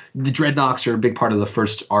that week. The Dreadnoks are a big part of the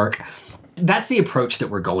first arc. That's the approach that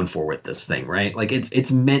we're going for with this thing, right? Like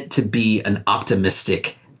it's meant to be an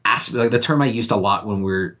optimistic aspect. Like the term I used a lot when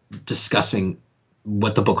we were discussing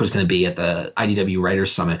what the book was going to be at the IDW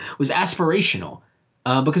Writers Summit was aspirational.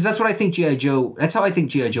 Because that's what I think G.I. Joe, that's how I think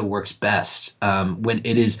G.I. Joe works best, when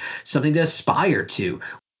it is something to aspire to.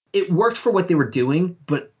 It worked for what they were doing,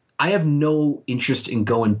 but I have no interest in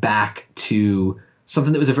going back to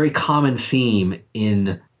something that was a very common theme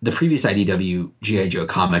in the previous IDW G.I. Joe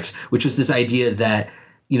comics, which was this idea that,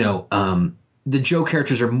 the Joe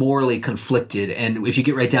characters are morally conflicted, and if you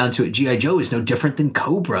get right down to it, G.I. Joe is no different than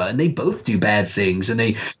Cobra, and they both do bad things, and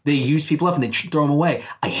they use people up and they throw them away.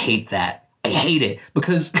 I hate that. I hate it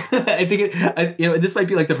because I think this might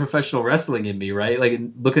be like the professional wrestling in me, right? Like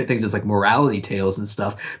looking at things as like morality tales and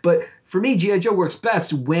stuff. But for me, G.I. Joe works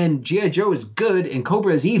best when G.I. Joe is good and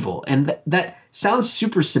Cobra is evil, and that sounds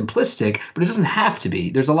super simplistic, but it doesn't have to be.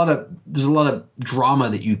 There's a lot of drama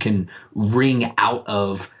that you can wring out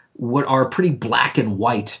of what are pretty black and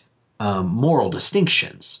white moral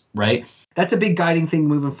distinctions, right? That's a big guiding thing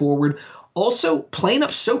moving forward. Also, playing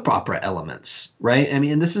up soap opera elements, right? I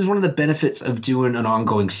mean, and this is one of the benefits of doing an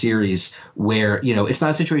ongoing series where, it's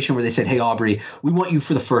not a situation where they said, hey, Aubrey, we want you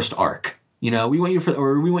for the first arc. We want you for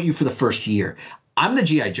the first year. I'm the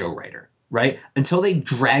G.I. Joe writer, right? Until they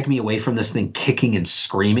drag me away from this thing kicking and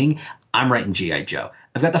screaming, I'm writing G.I. Joe.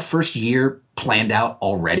 I've got the first year planned out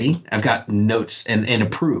already. I've got notes and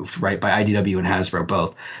approved, right, by IDW and Hasbro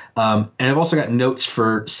both. And I've also got notes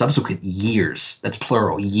for subsequent years. That's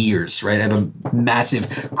plural, years, right? I have a massive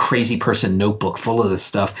crazy person notebook full of this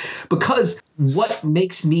stuff because what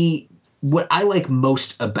I like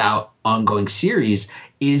most about ongoing series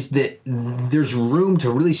is that there's room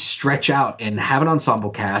to really stretch out and have an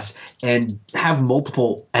ensemble cast and have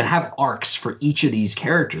multiple and have arcs for each of these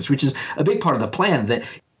characters, which is a big part of the plan. That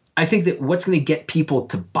I think that what's going to get people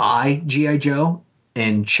to buy G.I. Joe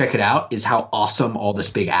and check it out is how awesome all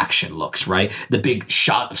this big action looks, right? The big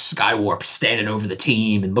shot of Skywarp standing over the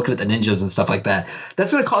team and looking at the ninjas and stuff like that.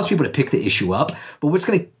 That's going to cause people to pick the issue up. But what's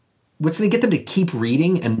going to get them to keep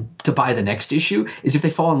reading and to buy the next issue is if they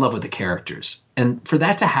fall in love with the characters. And for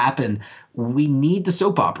that to happen, we need the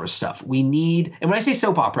soap opera stuff. And when I say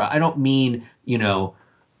soap opera, I don't mean,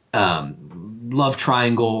 love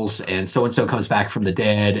triangles and so comes back from the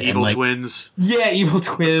dead. Evil and twins. Yeah, evil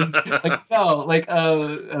twins.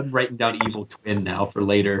 I'm writing down evil twin now for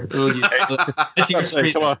later. That's your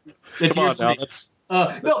Hey, come on. That's Come your on now.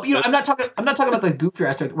 I'm not talking about the goofier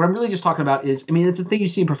aspect. What I'm really just talking about is, it's a thing you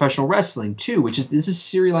see in professional wrestling too, which is this is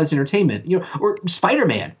serialized entertainment. Or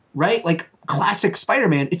Spider-Man, right? Like classic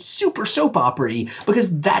Spider-Man, it's super soap opera-y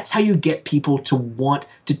because that's how you get people to want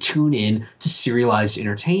to tune in to serialized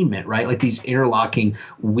entertainment, right? Like these interlocking,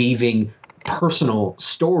 weaving personal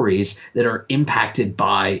stories that are impacted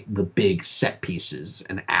by the big set pieces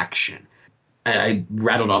and action. I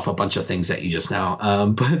rattled off a bunch of things at you just now,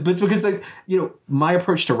 but it's because my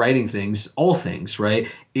approach to writing things, all things, right,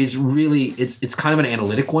 is really it's kind of an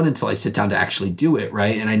analytic one until I sit down to actually do it,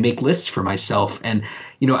 right, and I make lists for myself, and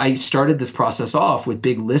I started this process off with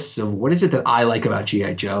big lists of what is it that I like about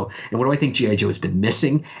G.I. Joe, and what do I think G.I. Joe has been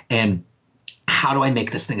missing, and how do I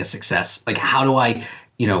make this thing a success? Like, how do I,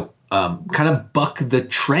 kind of buck the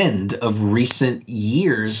trend of recent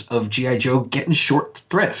years of G.I. Joe getting short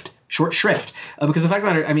shrift. Because the fact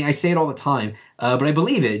that I say it all the time, but I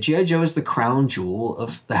believe it. G.I. Joe is the crown jewel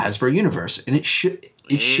of the Hasbro universe, and it should.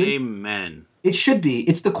 Amen. It should be.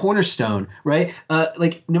 It's the cornerstone, right?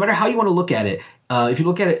 No matter how you want to look at it, if you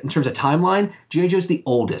look at it in terms of timeline, G.I. Joe's the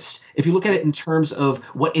oldest. If you look at it in terms of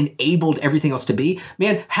what enabled everything else to be,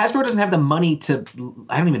 man, Hasbro doesn't have the money to.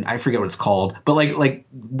 I forget what it's called, but like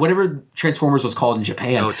whatever Transformers was called in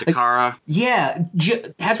Japan. Oh, Takara.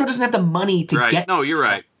 Hasbro doesn't have the money to get. No, you're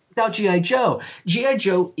right. Without G.I. Joe, G.I.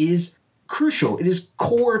 Joe is crucial. It is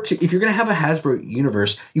core to. If you're going to have a Hasbro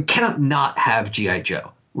universe, you cannot not have G.I.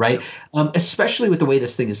 Joe. Right, especially with the way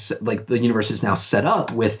this thing is, like the universe is now set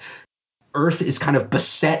up, with Earth is kind of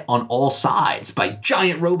beset on all sides by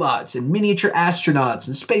giant robots and miniature astronauts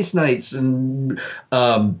and space knights and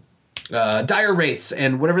dire wraiths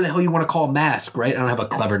and whatever the hell you want to call Mask. Right, I don't have a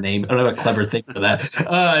clever name. I don't have a clever thing for that.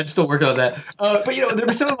 I'm still working on that. But they're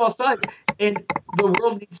beset on all sides, and the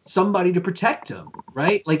world needs somebody to protect them.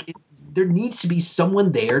 Right, there needs to be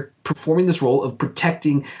someone there performing this role of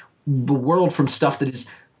protecting the world from stuff that is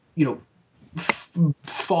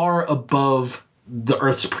far above the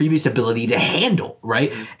Earth's previous ability to handle,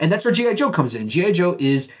 right? Mm-hmm. And that's where G.I. Joe comes in. G.I. Joe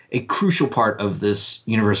is a crucial part of this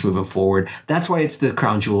universe moving forward. That's why it's the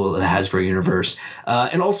crown jewel of the Hasbro universe.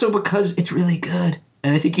 And also because it's really good.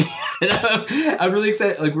 And I think I'm really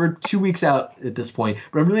excited. Like, we're 2 weeks out at this point,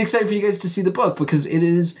 but I'm really excited for you guys to see the book because it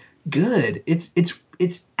is good.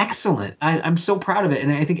 It's excellent. I'm so proud of it.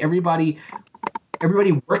 And I think everybody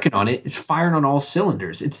working on it is firing on all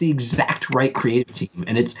cylinders. It's the exact right creative team,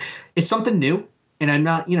 and it's something new. And I'm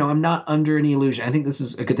not under any illusion. I think this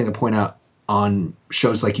is a good thing to point out on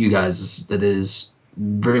shows like you guys that is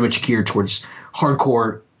very much geared towards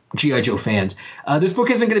hardcore G.I. Joe fans. This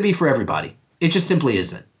book isn't going to be for everybody. It just simply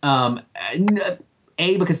isn't. And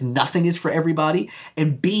A, because nothing is for everybody,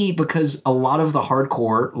 and B, because a lot of the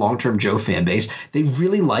hardcore long-term Joe fan base, they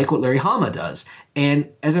really like what Larry Hama does. And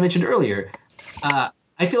as I mentioned earlier,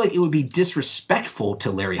 I feel like it would be disrespectful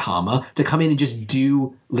to Larry Hama to come in and just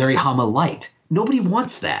do Larry Hama light. Nobody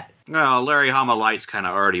wants that. No, Larry Hama Light's kind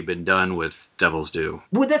of already been done with Devil's Due.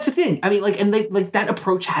 Well, that's the thing. I mean, like, and they, like, that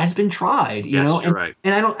approach has been tried, you know? You're right.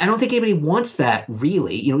 And I don't think anybody wants that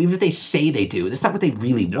really, you know, even if they say they do. That's not what they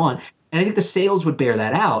really want. And I think the sales would bear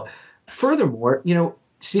that out. Furthermore, you know,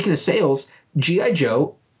 speaking of sales, G.I.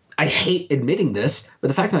 Joe, I hate admitting this, but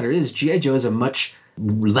the fact of the matter is G.I. Joe is a much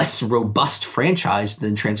less robust franchise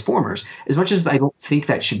than Transformers. As much as I don't think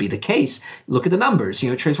that should be the case, look at the numbers. You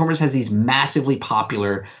know, Transformers has these massively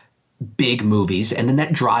popular big movies, and then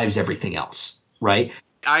that drives everything else, right?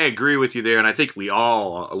 I agree with you there, and I think we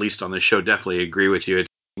all, at least on this show, definitely agree with you.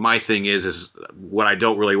 My thing is what I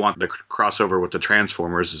don't really want the crossover with the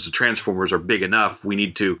Transformers is the Transformers are big enough. We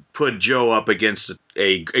need to put Joe up against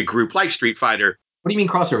a group like Street Fighter. What do you mean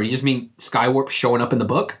crossover? You just mean Skywarp showing up in the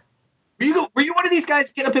book? Were you one of these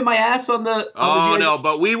guys get up in my ass on the? No,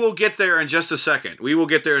 but we will get there in just a second.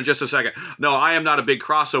 No, I am not a big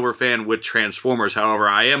crossover fan with Transformers. However,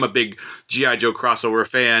 I am a big G.I. Joe crossover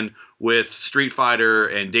fan with Street Fighter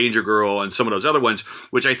and Danger Girl and some of those other ones,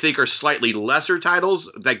 which I think are slightly lesser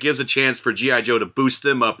titles that gives a chance for G.I. Joe to boost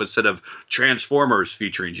them up instead of Transformers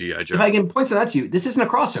featuring G.I. Joe. If I can point that to you, this isn't a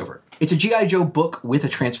crossover. It's a G.I. Joe book with a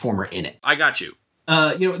Transformer in it. I got you.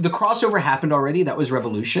 You know, the crossover happened already. That was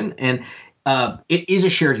Revolution, and it is a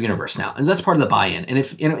shared universe now, and that's part of the buy-in. And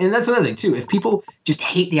if you know, and that's another thing too. If people just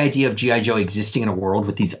hate the idea of G.I. Joe existing in a world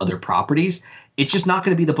with these other properties, it's just not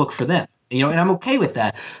going to be the book for them. You know, and I'm okay with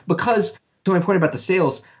that because to my point about the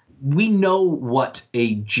sales, we know what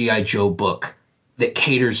a G.I. Joe book that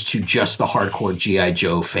caters to just the hardcore G.I.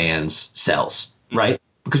 Joe fans sells, right?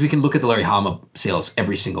 Because we can look at the Larry Hama sales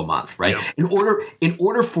every single month, right? Yep. In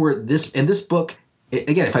order for this, and this book,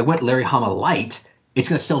 again, if I went Larry Hama light, it's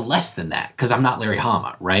going to sell less than that because I'm not Larry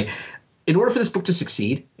Hama, right? In order for this book to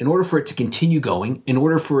succeed, in order for it to continue going, in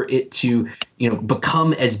order for it to, you know,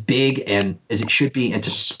 become as big and as it should be, and to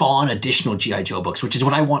spawn additional G.I. Joe books, which is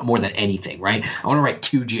what I want more than anything, right? I want to write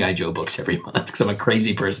 2 G.I. Joe books every month because I'm a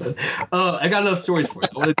crazy person. I got enough stories for you.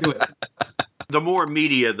 I want to do it. The more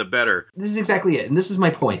media, the better. This is exactly it, and this is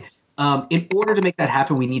my point. In order to make that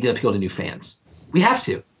happen, we need to appeal to new fans. We have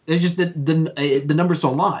to. It's just the numbers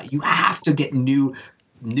don't lie. You have to get new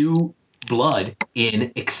blood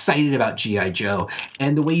in, excited about G.I. Joe.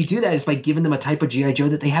 And the way you do that is by giving them a type of G.I. Joe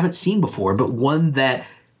that they haven't seen before, but one that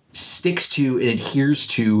sticks to and adheres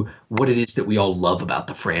to what it is that we all love about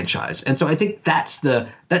the franchise. And so I think that's the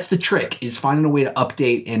trick, is finding a way to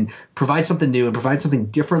update and provide something new and provide something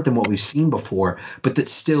different than what we've seen before, but that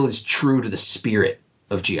still is true to the spirit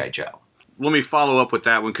of G.I. Joe. Let me follow up with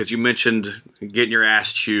that one because you mentioned getting your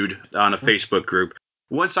ass chewed on a Facebook group.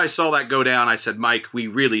 Once I saw that go down, I said, Mike, we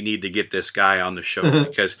really need to get this guy on the show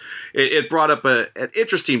because it brought up an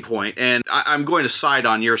interesting point, and I'm going to side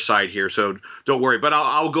on your side here, so don't worry. But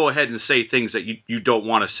I'll go ahead and say things that you don't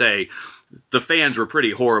want to say. The fans were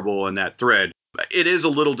pretty horrible in that thread. It is a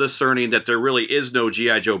little discerning that there really is no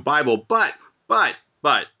G.I. Joe Bible, but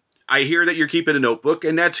I hear that you're keeping a notebook,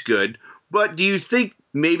 and that's good. But do you think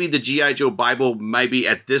maybe the G.I. Joe Bible might be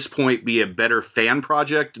at this point be a better fan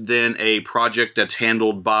project than a project that's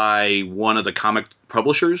handled by one of the comic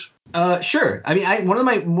publishers? Sure. I mean, one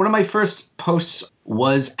of my first posts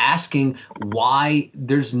was asking why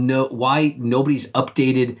nobody's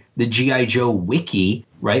updated the G.I. Joe wiki,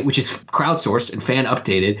 right, which is crowdsourced and fan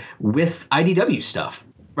updated with IDW stuff,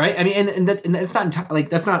 right? I mean, and that's not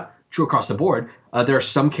that's not true across the board. There are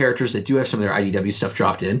some characters that do have some of their IDW stuff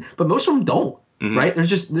dropped in, but most of them don't. Mm-hmm. Right? There's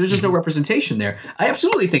just no representation there. I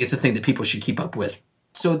absolutely think it's a thing that people should keep up with.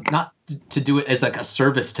 So not to do it as like a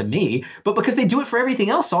service to me, but because they do it for everything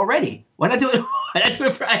else already. Why not do it? Why not do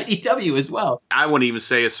it for IDW as well? I wouldn't even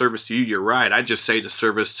say a service to you. You're right. I'd just say the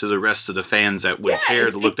service to the rest of the fans that would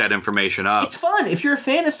care to look that information up. It's fun. If you're a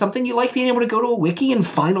fan of something, you like being able to go to a wiki and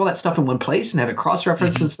find all that stuff in one place and have it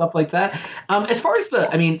cross-referenced and stuff like that. As far as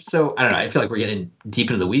so I don't know. I feel like we're getting deep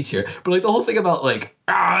into the weeds here, but like the whole thing about like,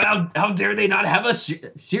 how dare they not have a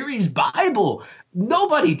series Bible?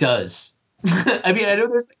 Nobody does. I mean, I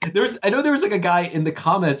know there was like a guy in the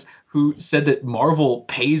comments who said that Marvel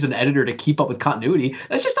pays an editor to keep up with continuity.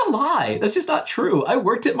 That's just a lie. That's just not true. I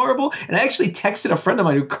worked at Marvel, and I actually texted a friend of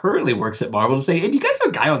mine who currently works at Marvel to say, hey, do you guys have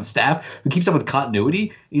a guy on staff who keeps up with continuity?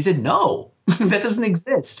 And he said, no, that doesn't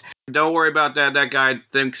exist. Don't worry about that. That guy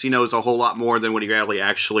thinks he knows a whole lot more than what he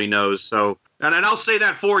actually knows. So, and I'll say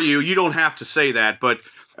that for you. You don't have to say that, but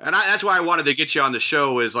that's why I wanted to get you on the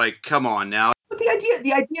show is like, come on now.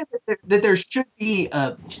 the idea that there should be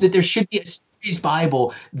a series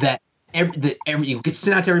Bible that every gets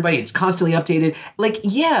sent out to everybody. It's constantly updated. Like,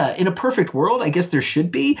 yeah, in a perfect world, I guess there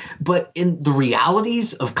should be, but in the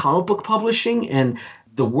realities of comic book publishing and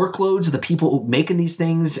the workloads of the people making these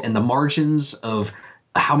things and the margins of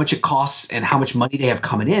how much it costs and how much money they have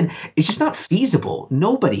coming in, it's just not feasible.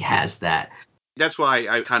 Nobody has that. That's why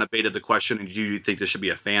I kind of baited the question, and do you think this should be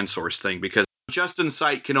a fan source thing? Because Justin's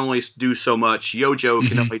site can only do so much. Yojo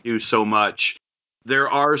can only do so much. There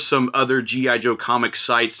are some other G.I. Joe comic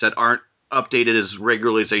sites that aren't updated as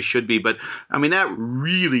regularly as they should be. But, I mean, that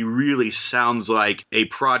really, really sounds like a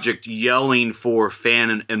project yelling for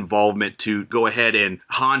fan involvement to go ahead and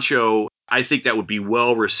honcho. I think that would be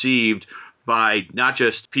well received by not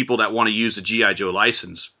just people that want to use the G.I. Joe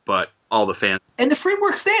license, but all the fans. And the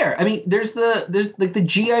framework's there. I mean, there's like the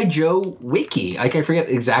G.I. Joe wiki. Like, I forget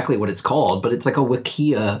exactly what it's called, but it's like a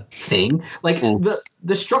Wikia thing. Like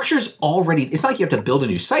the structure's already. It's not like you have to build a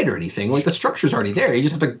new site or anything. Like, the structure's already there. You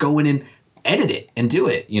just have to go in and edit it and do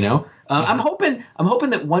it. I'm hoping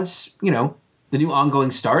that once the new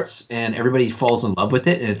ongoing starts and everybody falls in love with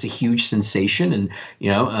it and it's a huge sensation and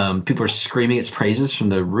people are screaming its praises from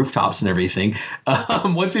the rooftops and everything.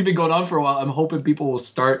 Once we've been going on for a while, I'm hoping people will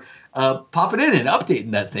start popping in and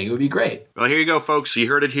updating that thing. It would be great. Well, here you go, folks. You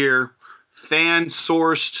heard it here.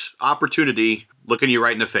 Fan-sourced opportunity looking you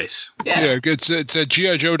right in the face. Yeah, it's at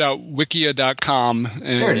gijoe.wikia.com.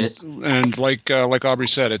 And, there it is. And like Aubrey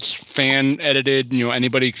said, it's fan edited.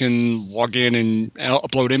 Anybody can log in and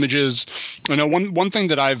upload images. I know one thing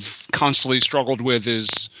that I've constantly struggled with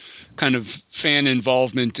is kind of fan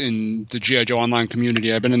involvement in the G.I. Joe online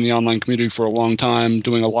community. I've been in the online community for a long time,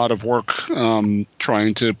 doing a lot of work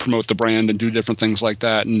trying to promote the brand and do different things like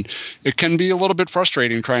that. And it can be a little bit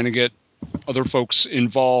frustrating trying to get other folks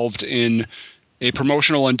involved in a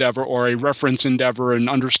promotional endeavor or a reference endeavor and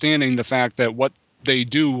understanding the fact that what they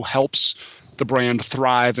do helps the brand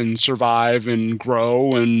thrive and survive and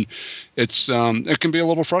grow, and it can be a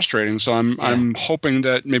little frustrating. So I'm hoping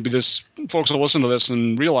that maybe folks will listen to this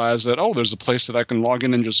and realize that there's a place that I can log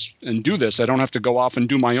in and do this. I don't have to go off and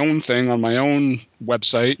do my own thing on my own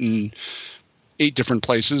website and 8 different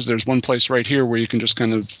places. There's one place right here where you can just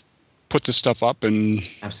kind of put this stuff up and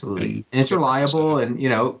absolutely, and it's reliable, and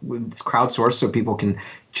it's crowdsourced so people can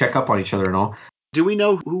check up on each other and all. Do we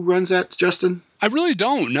know who runs that, Justin? I really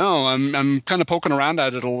don't know. I'm kind of poking around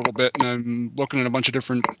at it a little bit, and I'm looking at a bunch of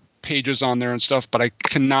different pages on there and stuff, but I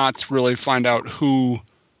cannot really find out who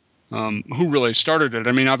really started it.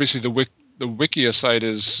 I mean, obviously the Wikia site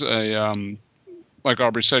is a like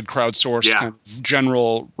Aubrey said, crowdsourced kind of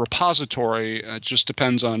general repository. It just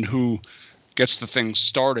depends on who gets the thing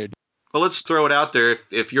started. Well, let's throw it out there.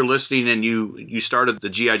 If you're listening and you started the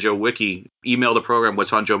G.I. Joe Wiki, email the program,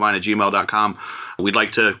 whatsonjoemind@gmail.com. We'd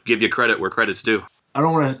like to give you credit where credit's due. I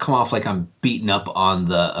don't want to come off like I'm beating up on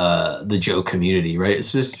the Joe community, right?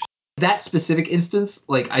 It's just that specific instance,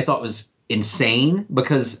 like, I thought was insane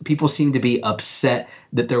because people seem to be upset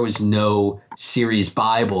that there was no series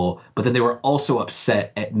Bible, but then they were also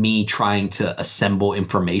upset at me trying to assemble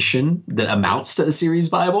information that amounts to a series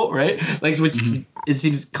Bible, right? Like, which it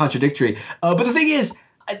seems contradictory. But the thing is,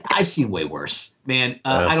 I've seen way worse, man.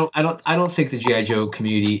 I don't think the G.I. Joe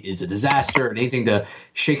community is a disaster or anything to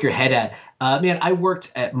shake your head at. Man, I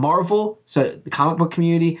worked at Marvel, so the comic book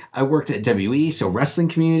community. I worked at WE, so wrestling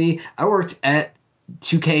community. I worked at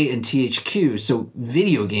 2K and THQ, so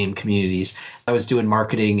video game communities. I was doing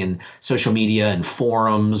marketing and social media and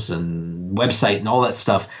forums and website and all that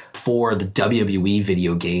stuff for the WWE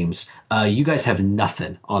video games. You guys have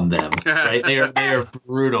nothing on them, right? They are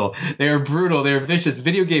brutal. They are brutal. They are vicious.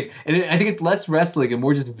 Video game, and I think it's less wrestling and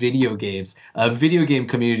more just video games. Video game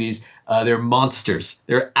communities, they're monsters.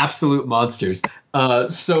 They're absolute monsters.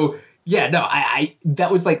 So yeah, no,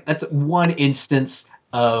 that's one instance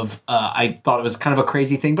of I thought it was kind of a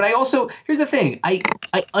crazy thing. But I also, here's the thing, I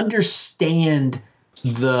understand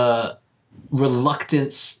the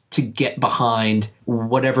reluctance to get behind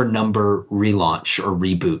whatever number relaunch or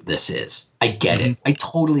reboot this is. I get it. I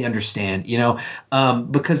totally understand,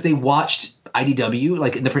 because they watched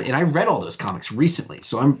IDW, and I read all those comics recently,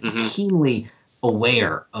 so I'm keenly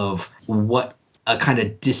aware of what a kind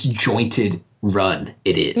of disjointed run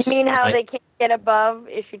it is. You mean how they can't get above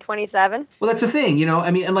issue 27? Well, that's the thing,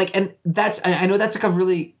 I mean, and that's, I know that's like a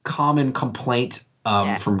really common complaint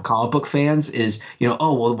from comic book fans is,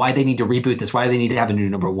 why they need to reboot this? Why do they need to have a new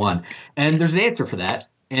number 1? And there's an answer for that.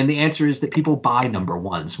 And the answer is that people buy number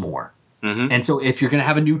 1s more. And so if you're going to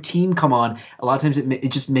have a new team come on, a lot of times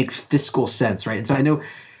it just makes fiscal sense, right? And so I know,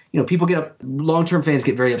 people long-term fans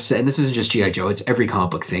get very upset, and this isn't just G.I. Joe, it's every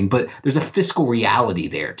comic book thing, but there's a fiscal reality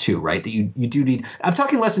there too, right? That you do need. I'm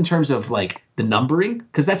talking less in terms of like the numbering,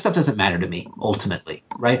 because that stuff doesn't matter to me ultimately,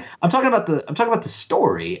 right? I'm talking about the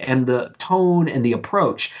story and the tone and the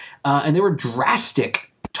approach, and there were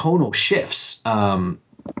drastic tonal shifts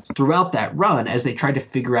throughout that run as they tried to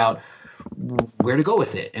figure out where to go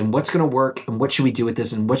with it and what's going to work and what should we do with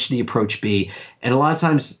this and what should the approach be. And a lot of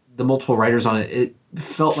times the multiple writers on it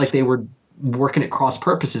felt like they were working at cross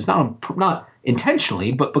purposes, not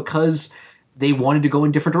intentionally, but because they wanted to go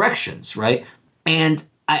in different directions, right? And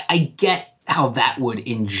I get how that would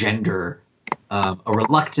engender a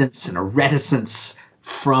reluctance and a reticence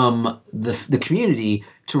from the community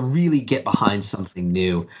to really get behind something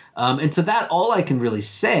new. And to that, all I can really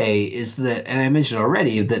say is that, and I mentioned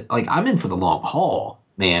already, that like I'm in for the long haul,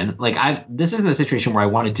 man. Like this isn't a situation where I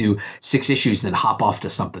want to do 6 issues and then hop off to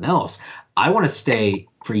something else. I want to stay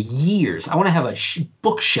for years. I want to have a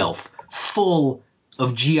bookshelf full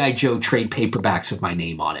of G.I. Joe trade paperbacks with my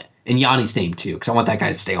name on it, and Yanni's name too, because I want that guy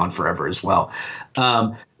to stay on forever as well.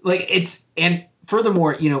 And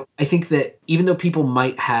furthermore, I think that even though people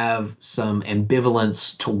might have some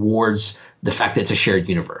ambivalence towards the fact that it's a shared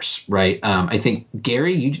universe, right? I think,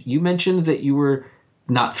 Gary, you mentioned that you were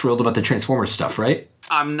not thrilled about the Transformers stuff, right?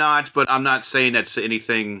 I'm not, but I'm not saying that's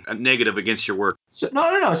anything negative against your work. So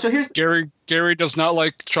no. So here's Gary does not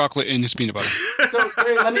like chocolate in his peanut butter. So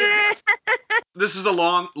Gary, let me. This is a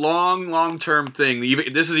long-term thing.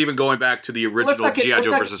 This is even going back to the original G.I.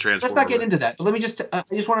 Joe versus Transformers. Let's not get into that. But let me just. I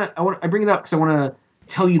bring it up because I want to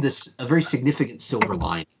tell you a very significant silver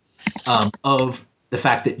lining of the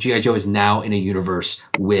fact that G.I. Joe is now in a universe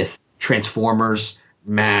with Transformers,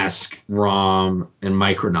 Mask, ROM, and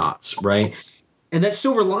Micronauts, right? And that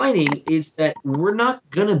silver lining is that we're not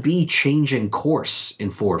going to be changing course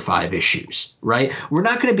in 4 or 5 issues, right? We're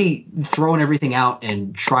not going to be throwing everything out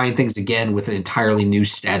and trying things again with an entirely new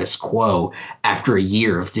status quo after a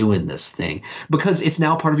year of doing this thing, because it's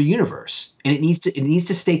now part of a universe, and it needs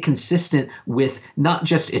to stay consistent with not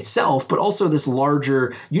just itself, but also this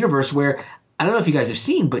larger universe where, I don't know if you guys have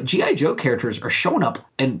seen, but G.I. Joe characters are showing up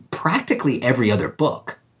in practically every other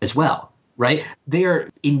book as well. Right? They are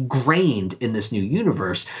ingrained in this new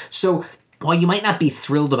universe. So while you might not be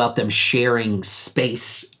thrilled about them sharing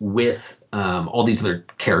space with all these other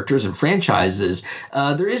characters and franchises,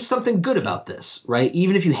 there is something good about this, right?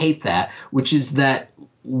 Even if you hate that, which is that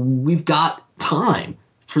we've got time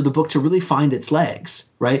for the book to really find its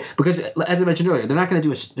legs, right? Because as I mentioned earlier, they're not going to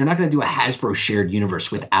do a Hasbro shared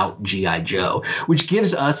universe without G.I. Joe, which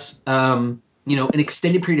gives us an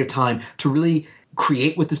extended period of time to really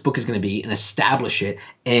create what this book is going to be and establish it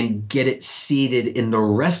and get it seeded in the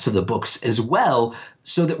rest of the books as well,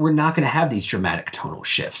 so that we're not going to have these dramatic tonal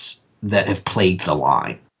shifts that have plagued the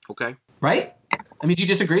line. Okay. Right? I mean, do you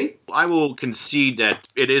disagree? I will concede that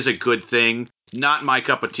it is a good thing. Not my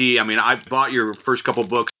cup of tea. I mean, I bought your first couple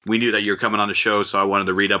books. We knew that you were coming on the show, so I wanted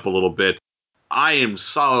to read up a little bit. I am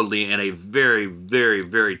solidly in a very, very,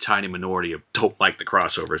 very tiny minority of don't like the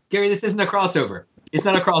crossovers. Gary, this isn't a crossover. It's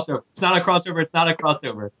not a crossover. It's not a crossover. It's not a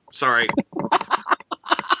crossover. Sorry.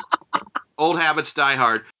 Old habits die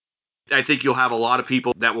hard. I think you'll have a lot of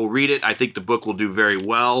people that will read it. I think the book will do very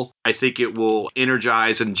well. I think it will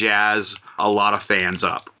energize and jazz a lot of fans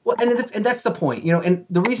up. Well, and that's the point, And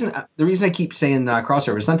the reason I keep saying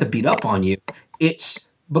crossover is not to beat up on you.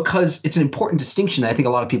 It's because it's an important distinction that I think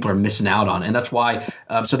a lot of people are missing out on, and that's why.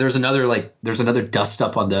 So there's another dust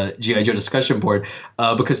up on the G.I. Joe discussion board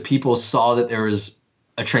because people saw that there was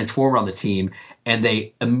a Transformer on the team, and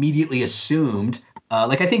they immediately assumed,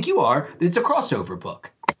 like I think you are, that it's a crossover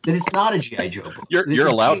book, that it's not a G.I. Joe book. You're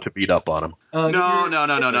allowed to beat up on him.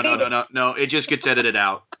 No. It just gets edited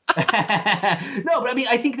out. No, but I mean,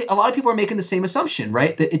 I think that a lot of people are making the same assumption,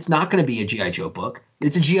 right? That it's not going to be a G.I. Joe book.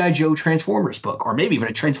 It's a G.I. Joe Transformers book, or maybe even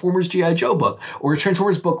a Transformers G.I. Joe book, or a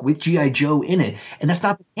Transformers book with G.I. Joe in it. And that's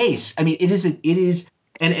not the case. I mean, it is,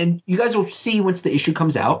 and you guys will see once the issue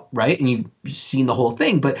comes out, right? And you've seen the whole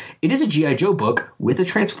thing, but it is a G.I. Joe book with a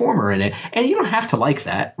Transformer in it. And you don't have to like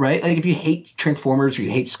that, right? Like if you hate Transformers or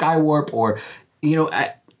you hate Skywarp, or,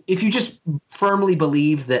 if you just firmly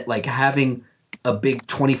believe that like having a big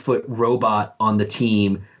 20-foot robot on the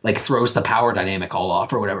team like throws the power dynamic all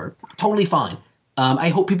off or whatever, totally fine. I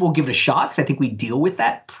hope people will give it a shot, because I think we deal with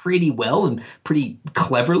that pretty well and pretty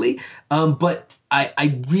cleverly. But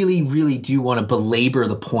I really, really do want to belabor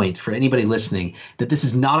the point for anybody listening that this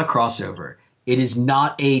is not a crossover. It is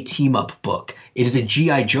not a team-up book. It is a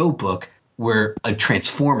G.I. Joe book where a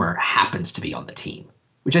Transformer happens to be on the team,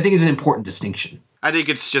 which I think is an important distinction. I think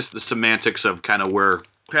it's just the semantics of kind of where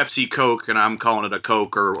Pepsi Coke and I'm calling it a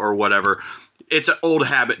Coke or whatever. It's an old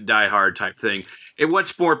habit, die hard type thing. And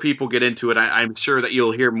once more people get into it, I'm sure that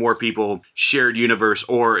you'll hear more people shared universe,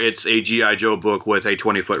 or it's a G.I. Joe book with a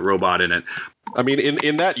 20-foot robot in it. I mean,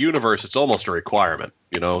 in that universe, it's almost a requirement.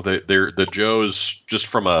 The Joes, just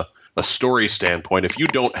from a story standpoint, if you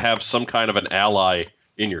don't have some kind of an ally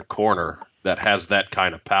in your corner that has that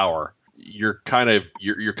kind of power, you're kind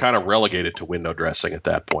of relegated to window dressing at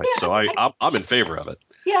that point. So I'm in favor of it.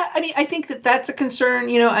 Yeah, I mean, I think that's a concern.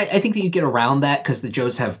 I think that you get around that because the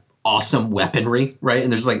Joes have awesome weaponry, right?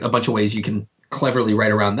 And there's like a bunch of ways you can cleverly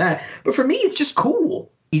write around that. But for me, it's just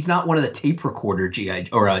cool. He's not one of the tape recorder GI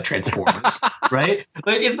or Transformers, right?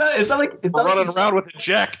 Like it's not running around with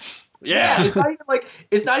eject. Yeah, it's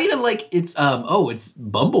not even like it's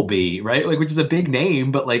Bumblebee, right? Like, which is a big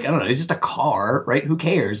name, but like I don't know, it's just a car, right? Who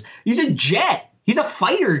cares? He's a jet. He's a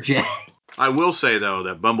fighter jet. I will say, though,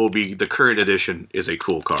 that Bumblebee, the current edition, is a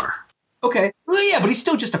cool car. Okay. Well, yeah, but he's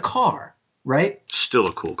still just a car, right? Still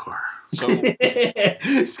a cool car. So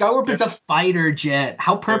Skywarp is a fighter jet.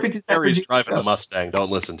 How perfect is that for Gary's driving a Mustang. Don't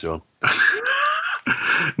listen to him.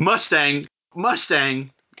 Mustang.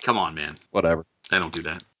 Come on, man. Whatever. I don't do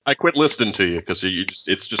that. I quit listening to you because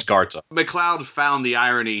it's just guards up. McLeod found the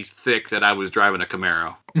irony thick that I was driving a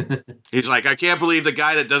Camaro. He's like, I can't believe the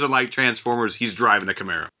guy that doesn't like Transformers, he's driving a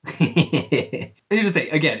Camaro. Here's the thing.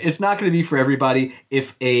 Again, it's not going to be for everybody.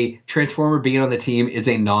 If a Transformer being on the team is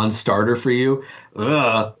a non-starter for you,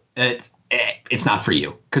 it's not for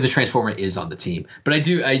you because a Transformer is on the team. But I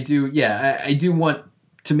do want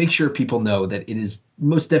to make sure people know that it is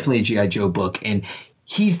most definitely a G.I. Joe book, and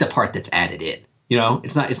he's the part that's added in.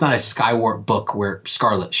 It's not a Skywarp book where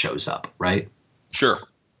Scarlet shows up, right? Sure.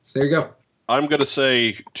 So there you go. I'm gonna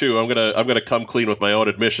say too. I'm gonna come clean with my own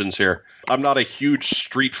admissions here. I'm not a huge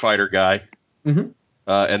Street Fighter guy. Mm-hmm.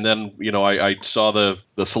 And then I saw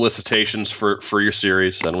the solicitations for your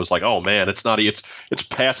series and was like, oh man, it's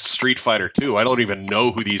past Street Fighter 2. I don't even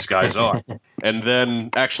know who these guys are. And then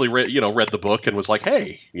actually read the book and was like,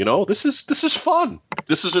 hey, this is fun.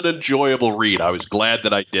 This is an enjoyable read. I was glad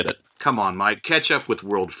that I did it. Come on, Mike, catch up with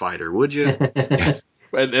World Fighter, would you?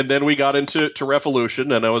 And then we got into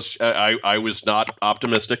Revolution, and I was not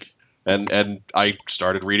optimistic, and I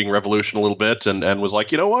started reading Revolution a little bit, and was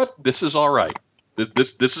like, you know what, this is all right.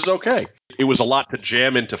 This is okay. It was a lot to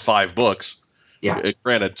jam into 5 books. Yeah.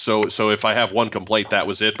 Granted, so if I have one complaint, that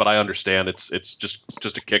was it. But I understand it's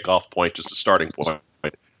just a kickoff point, just a starting point.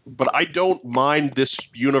 But I don't mind this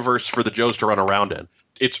universe for the Joes to run around in.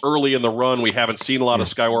 It's early in the run. We haven't seen a lot of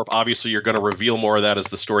Skywarp. Obviously, you're going to reveal more of that as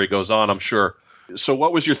the story goes on, I'm sure. So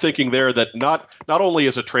what was your thinking there that not only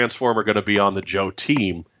is a Transformer going to be on the Joe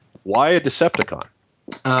team, why a Decepticon?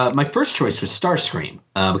 My first choice was Starscream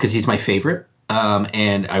because he's my favorite,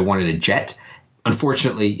 and I wanted a jet.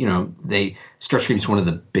 Unfortunately, Starscream is one of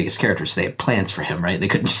the biggest characters. So they had plans for him, right? They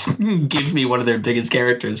couldn't just give me one of their biggest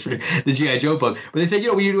characters for the G.I. Joe book. But they said,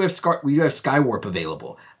 we do have Skywarp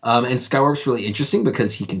available. And Skywarp's really interesting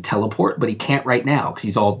because he can teleport, but he can't right now because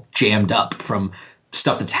he's all jammed up from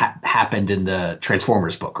stuff that's happened in the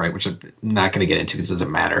Transformers book, right? Which I'm not going to get into because it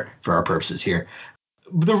doesn't matter for our purposes here.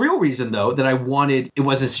 The real reason, though, that I wanted, it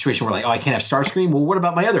wasn't a situation where I can't have Starscream. Well, what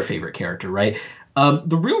about my other favorite character, right?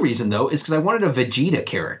 The real reason, though, is because I wanted a Vegeta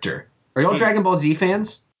character. Are y'all Dragon Ball Z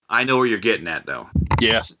fans? I know where you're getting at, though.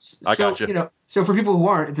 Yeah, I got you. So for people who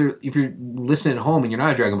aren't, if you're listening at home and you're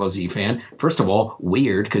not a Dragon Ball Z fan, first of all,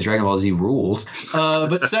 weird because Dragon Ball Z rules.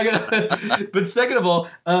 But second of all,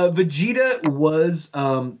 Vegeta was.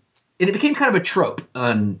 And it became kind of a trope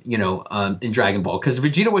in Dragon Ball because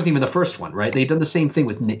Vegeta wasn't even the first one, right? They'd done the same thing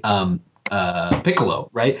with Piccolo,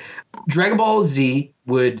 right? Dragon Ball Z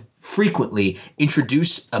would frequently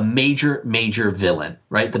introduce a major villain,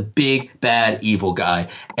 right? The big, bad, evil guy.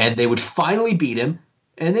 And they would finally beat him,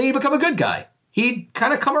 and then he'd become a good guy. He'd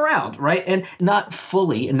kind of come around, right? And not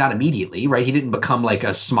fully and not immediately, right? He didn't become like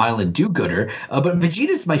a smiling do-gooder. But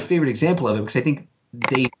Vegeta's my favorite example of it because I think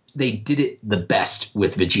they did it the best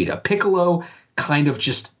with Vegeta. Piccolo kind of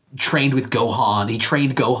just trained with Gohan. He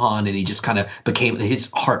trained Gohan and he just kind of became,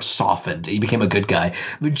 his heart softened. He became a good guy.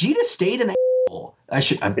 Vegeta stayed an asshole.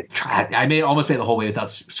 I almost made it the whole way without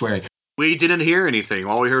swearing. We didn't hear anything.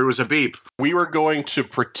 All we heard was a beep. We were going to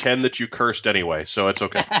pretend that you cursed anyway, so it's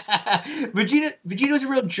okay. Vegeta was a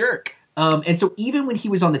real jerk. And so even when he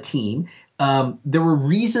was on the team, there were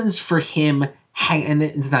reasons for him and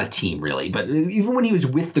it's not a team really, but even when he was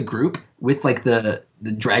with the group, with like the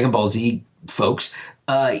Dragon Ball Z folks,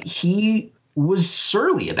 he was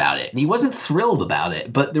surly about it and he wasn't thrilled about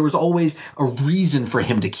it, but there was always a reason for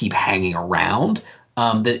him to keep hanging around.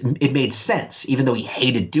 that it made sense, even though he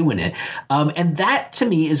hated doing it. And that, to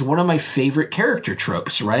me, is one of my favorite character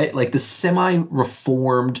tropes, right? Like the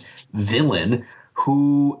semi-reformed villain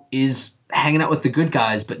who is hanging out with the good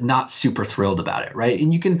guys, but not super thrilled about it, right?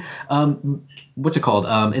 And you can, what's it called?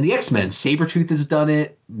 In the X-Men, Sabretooth has done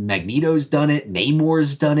it, Magneto's done it,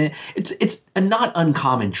 Namor's done it. It's a not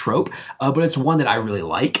uncommon trope, but it's one that I really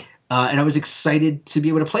like. And I was excited to be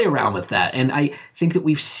able to play around with that. And I think that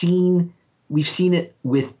we've seen it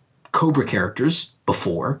with Cobra characters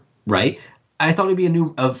before, right? I thought it'd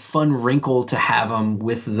be a fun wrinkle to have them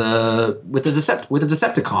with a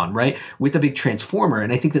Decepticon, right? With a big Transformer.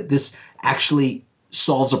 And I think that this actually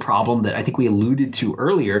solves a problem that I think we alluded to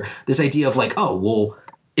earlier. This idea of like, oh, well,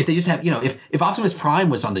 if they just have, if Optimus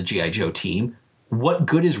Prime was on the G.I. Joe team, what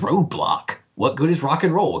good is Roadblock? What good is Rock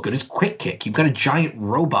and Roll? What good is Quick Kick? You've got a giant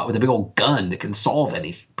robot with a big old gun that can solve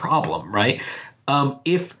any problem, right?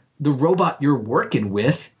 If the robot you're working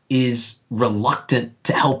with is reluctant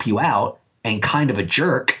to help you out and kind of a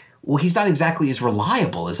jerk, well, he's not exactly as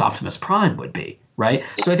reliable as Optimus Prime would be, right?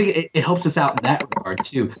 So I think it helps us out in that regard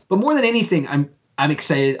too. But more than anything, I'm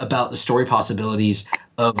excited about the story possibilities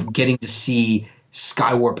of getting to see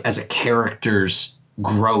Skywarp as a character's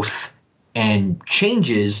growth and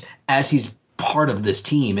changes as he's part of this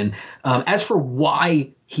team. And as for why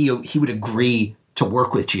he would agree to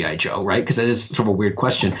work with G.I. Joe, right? Because that is sort of a weird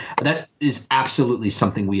question. But that is absolutely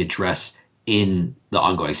something we address in the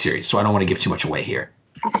ongoing series. So I don't want to give too much away here.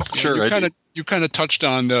 Sure. You kind of touched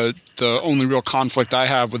on the only real conflict I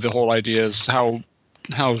have with the whole idea is how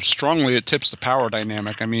strongly it tips the power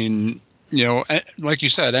dynamic. I mean, like you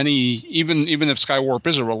said, even if Skywarp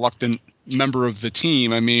is a reluctant member of the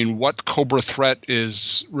team, I mean, what Cobra threat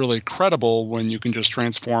is really credible when you can just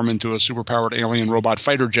transform into a superpowered alien robot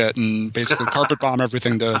fighter jet and basically carpet bomb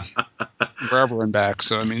everything to wherever and back.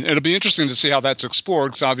 So, I mean, it'll be interesting to see how that's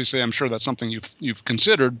explored, because obviously I'm sure that's something you've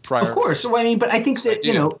considered prior. Of course. So, I mean, but I think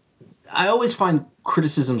that, I always find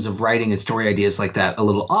criticisms of writing and story ideas like that a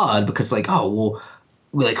little odd because, like, oh, well,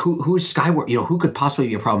 like who's Skywarp? Who could possibly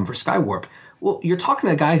be a problem for Skywarp? Well, you're talking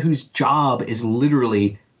about a guy whose job is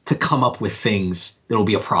literally to come up with things that will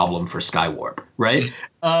be a problem for Skywarp, right?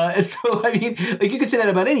 Mm-hmm. So I mean, like you could say that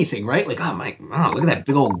about anything, right? Like, look at that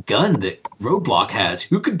big old gun that Roadblock has.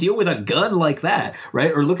 Who could deal with a gun like that,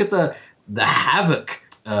 right? Or look at the Havoc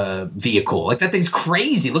vehicle. Like that thing's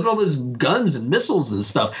crazy. Look at all those guns and missiles and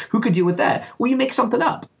stuff. Who could deal with that? Well, you make something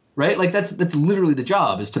up. Right? Like that's literally the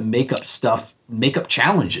job, is to make up stuff, make up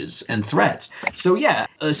challenges and threats. So yeah,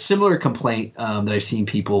 a similar complaint that I've seen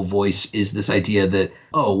people voice is this idea that,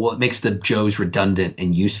 oh, well, it makes the Joes redundant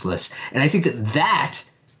and useless. And I think that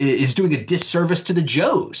is doing a disservice to the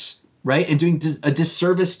Joes, right? And doing a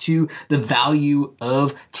disservice to the value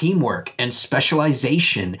of teamwork and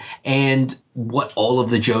specialization and what all of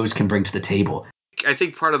the Joes can bring to the table. I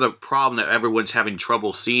think part of the problem that everyone's having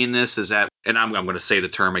trouble seeing this is that, and I'm going to say the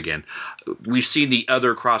term again, we've seen the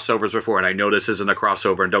other crossovers before, and I know this isn't a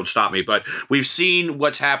crossover, and don't stop me, but we've seen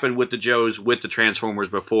what's happened with the Joes, with the Transformers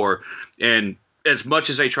before, and as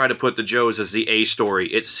much as they try to put the Joes as the A story,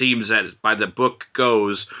 it seems that by the book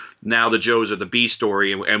goes, now the Joes are the B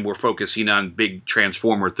story, and we're focusing on big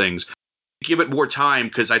Transformer things. Give it more time,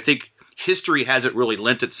 because I think history hasn't really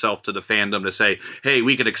lent itself to the fandom to say, hey,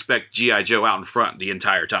 we can expect G.I. Joe out in front the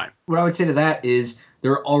entire time. What I would say to that is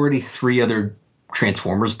there are already 3 other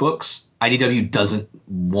Transformers books. IDW doesn't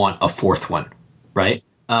want a 4th one, right?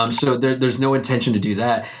 So there's no intention to do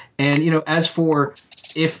that. And, as for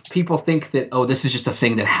if people think that, oh, this is just a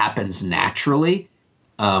thing that happens naturally,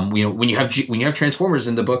 when you have Transformers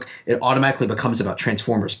in the book, it automatically becomes about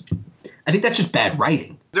Transformers. I think that's just bad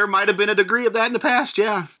writing. There might have been a degree of that in the past,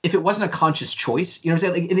 yeah. If it wasn't a conscious choice, what I'm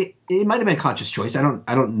saying? Like, it might have been a conscious choice. I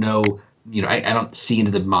don't know. I don't see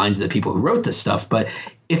into the minds of the people who wrote this stuff. But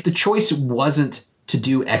if the choice wasn't to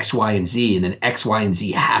do X, Y, and Z, and then X, Y, and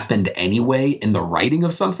Z happened anyway in the writing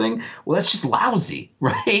of something, well, that's just lousy,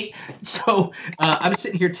 right? So I'm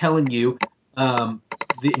sitting here telling you the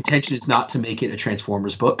intention is not to make it a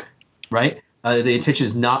Transformers book, right? The intention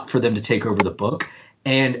is not for them to take over the book.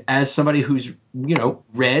 And as somebody who's,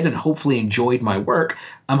 read and hopefully enjoyed my work,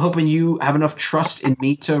 I'm hoping you have enough trust in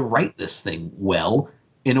me to write this thing well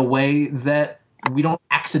in a way that we don't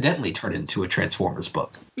accidentally turn into a Transformers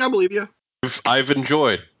book. I believe you. I've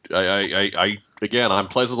enjoyed. Again, I'm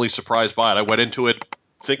pleasantly surprised by it. I went into it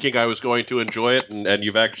thinking I was going to enjoy it, and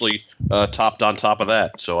you've actually topped on top of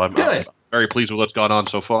that. So I'm very pleased with what's gone on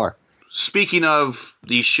so far. Speaking of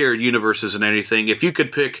these shared universes and anything, if you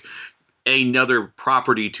could pick another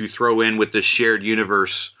property to throw in with this shared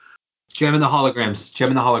universe. Gem and the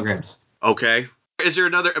Holograms. Okay. Is there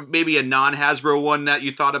maybe a non-Hasbro one that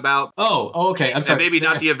you thought about? Oh, okay. I'm sorry. And maybe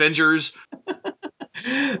not the Avengers.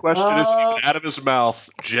 Question is out of his mouth,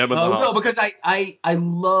 Gem in the No, because I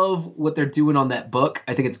love what they're doing on that book.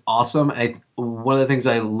 I think it's awesome. One of the things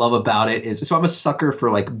I love about it is, so I'm a sucker for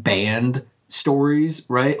like band stories,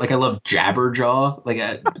 right? Like I love Jabberjaw,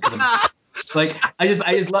 I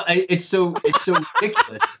just love it's so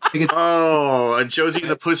ridiculous. And Josie and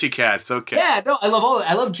the Pussycats. Okay. Yeah, no, I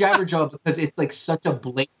love Jabberjaw because it's like such a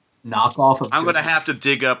blatant knockoff of. I'm going to have to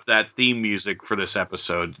dig up that theme music for this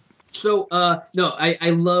episode. So, no, I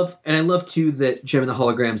love too that Gem and the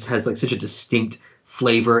Holograms has like such a distinct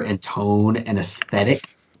flavor and tone and aesthetic.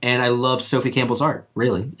 And I love Sophie Campbell's art,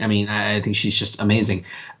 really. I mean, I think she's just amazing.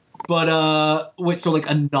 But, so like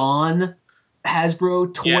a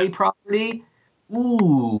non-Hasbro toy property?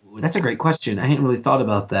 Ooh, that's a great question. I hadn't really thought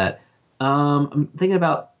about that. I'm thinking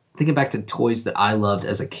back to toys that I loved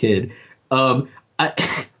as a kid. I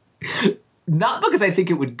Not because I think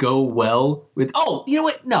it would go well with. Oh, you know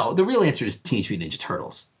what? No, the real answer is Teenage Mutant Ninja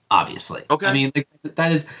Turtles. Obviously, okay. I mean,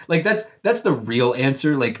 that's the real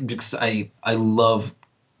answer. Like, because I love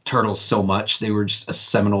Turtles so much. They were just a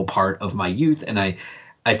seminal part of my youth, and I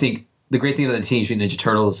think the great thing about the Teenage Mutant Ninja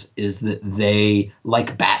Turtles is that they,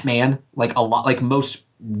 like Batman, like a lot, like most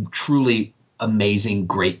truly amazing,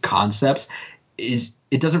 great concepts, is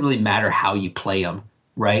it doesn't really matter how you play them,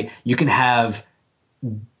 right? You can have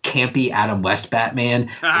campy Adam West Batman,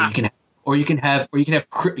 or you can have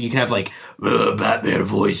like Batman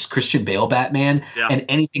voice Christian Bale Batman, and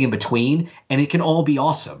anything in between, and it can all be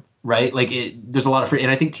awesome, right? Like there's a lot of free,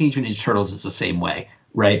 and I think Teenage Mutant Ninja Turtles is the same way,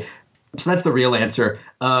 right? So that's the real answer.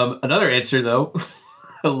 Another answer though,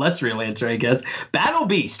 a less real answer, I guess. Battle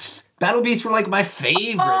Beasts. Battle Beasts were like my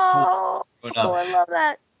favorite. Oh, I love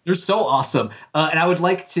that. They're so awesome, and I would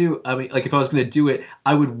like to. I mean, like if I was going to do it,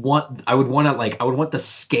 I would want the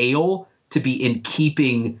scale to be in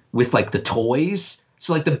keeping with like the toys.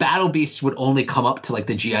 So like the Battle Beasts would only come up to like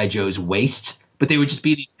the GI Joe's waist, but they would just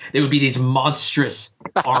be these. They would be these monstrous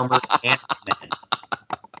armored men.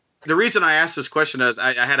 The reason I asked this question is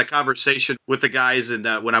I had a conversation with the guys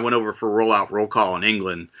when I went over for roll call in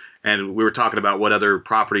England, and we were talking about what other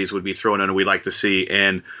properties would be thrown in and we'd like to see,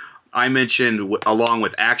 and I mentioned, along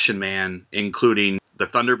with Action Man, including the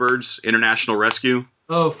Thunderbirds International Rescue.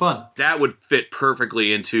 Oh, fun. That would fit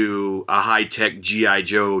perfectly into a high-tech G.I.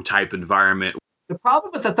 Joe type environment. The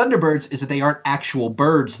problem with the Thunderbirds is that they aren't actual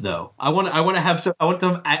birds, though. I want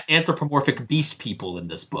them anthropomorphic beast people in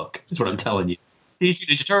this book, is what I'm telling you. Teenage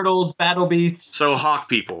Ninja Turtles, Battle Beasts. So Hawk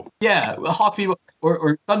people. Yeah, Hawk people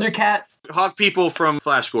or Thundercats. Hawk people from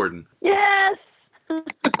Flash Gordon. Yes!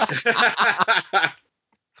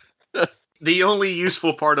 The only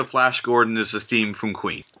useful part of Flash Gordon is the theme from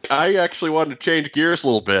Queen. I actually wanted to change gears a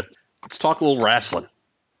little bit. Let's talk a little wrestling.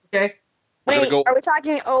 Okay. Wait, are we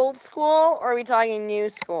talking old school or are we talking new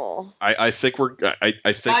school? I think we're. I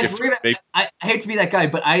think guys, I hate to be that guy,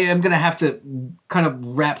 but I am gonna have to kind of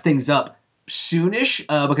wrap things up soonish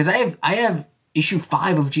because I have issue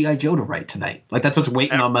 5 of GI Joe to write tonight. Like that's what's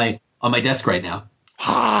waiting on my desk right now.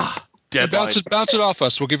 Bounce it off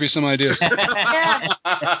us. We'll give you some ideas. Yeah.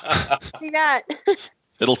 You got.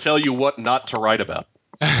 It'll tell you what not to write about.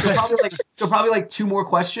 So probably like 2 more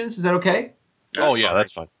questions. Is that okay? That's fine.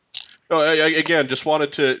 That's fine. Oh, again, just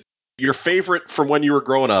wanted to your favorite from when you were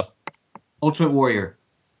growing up. Ultimate Warrior.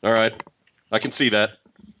 All right, I can see that.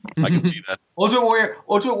 Ultimate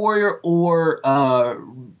Warrior, or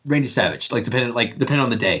Randy Savage. Like depending on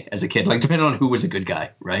the day as a kid. Like depending on who was a good guy,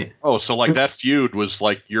 right? Oh, so like that feud was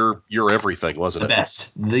like your everything, wasn't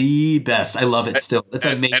it? The best. I love it still. It's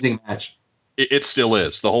an amazing match. It still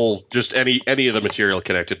is. The whole just any of the material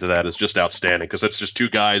connected to that is just outstanding because it's just 2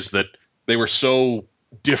 guys that they were so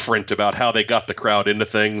different about how they got the crowd into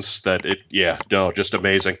things that just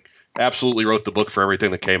amazing. Absolutely wrote the book for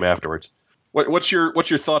everything that came afterwards. What's your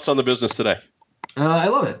thoughts on the business today? I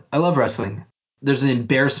love it. I love wrestling. There's an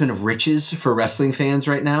embarrassment of riches for wrestling fans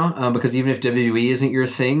right now because even if WWE isn't your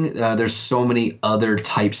thing, there's so many other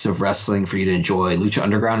types of wrestling for you to enjoy. Lucha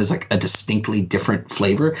Underground is like a distinctly different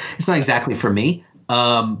flavor. It's not exactly for me,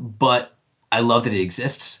 but I love that it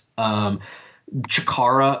exists.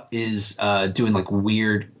 Chikara is doing like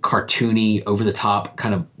weird, cartoony, over the top,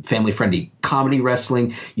 kind of family friendly comedy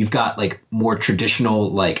wrestling. You've got like more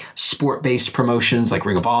traditional, like sport based promotions like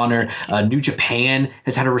Ring of Honor. New Japan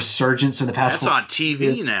has had a resurgence in the past. That's on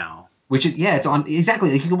TV now. Which is it's on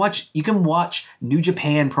exactly. Like you can watch New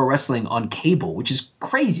Japan Pro Wrestling on cable, which is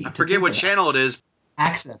crazy. I forget what channel it is.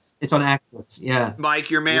 Access. It's on Access. Yeah.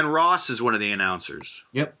 Mike, your man Ross is one of the announcers.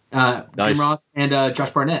 Yep. Nice. Jim Ross and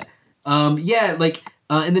Josh Barnett.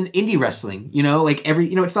 And then indie wrestling, like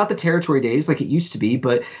it's not the territory days like it used to be,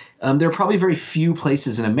 but there are probably very few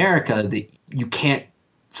places in America that you can't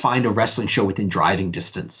find a wrestling show within driving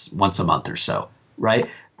distance once a month or so, right?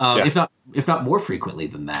 If not more frequently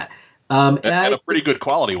than that. And a pretty good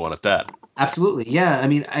quality one at that. Absolutely, yeah. I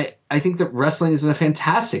mean, I think that wrestling is in a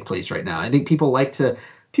fantastic place right now. I think people like to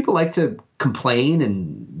complain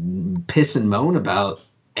and piss and moan about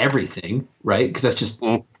everything, right? Because that's just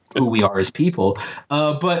who we are as people.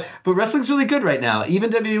 But wrestling's really good right now. Even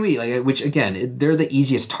WWE, which again, they're the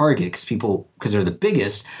easiest target because they're the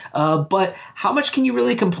biggest. But how much can you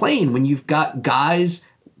really complain when you've got guys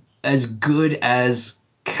as good as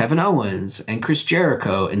Kevin Owens and Chris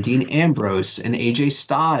Jericho and Dean Ambrose and AJ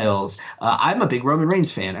Styles? I'm a big Roman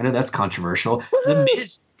Reigns fan. I know that's controversial.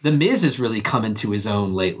 The Miz has really come into his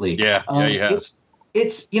own lately. Yeah, he has.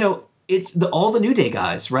 It's all the New Day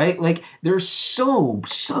guys, right? Like there's so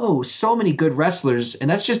many good wrestlers, and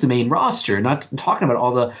that's just the main roster. Not talking about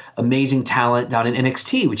all the amazing talent down in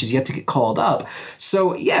NXT, which is yet to get called up.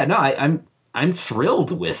 So yeah, no, I'm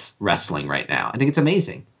thrilled with wrestling right now. I think it's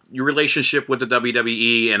amazing. Your relationship with the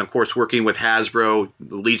WWE and, of course, working with Hasbro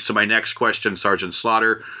leads to my next question, Sergeant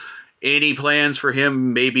Slaughter. Any plans for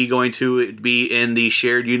him maybe going to be in the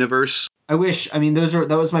shared universe? I wish. I mean,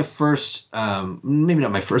 that was my first, maybe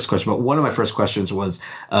not my first question, but one of my first questions was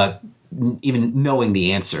even knowing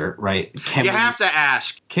the answer, right? You have to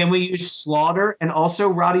ask. Can we use Slaughter and also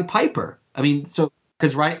Roddy Piper? I mean, so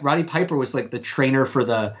because Roddy Piper was like the trainer for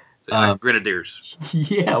the Grenadiers.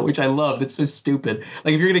 Yeah, which I love. That's so stupid.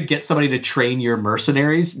 Like, if you're going to get somebody to train your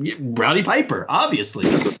mercenaries, Roddy Piper, obviously.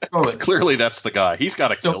 That's what we're going. Clearly, that's the guy. He's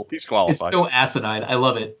got a kilt. He's qualified. It's so asinine. I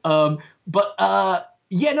love it.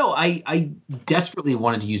 Yeah, no, I desperately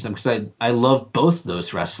wanted to use them because I love both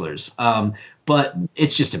those wrestlers. But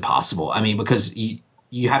it's just impossible. I mean, because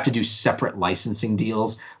you have to do separate licensing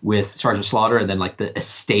deals with Sergeant Slaughter and then like the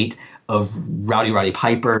estate of Roddy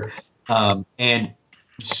Piper. And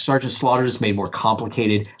Sergeant Slaughter is made more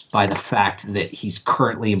complicated by the fact that he's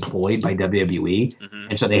currently employed by WWE,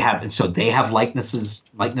 and so they have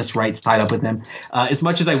likeness rights tied up with him. As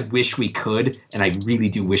much as I wish we could, and I really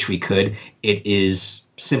do wish we could, it is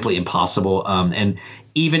simply impossible. And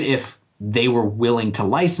even if they were willing to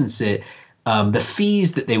license it, the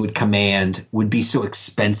fees that they would command would be so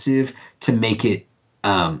expensive to make it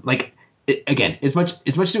again, as much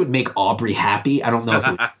as it would make Aubrey happy, I don't know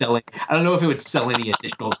if it would sell any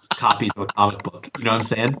additional copies of the comic book. You know what I'm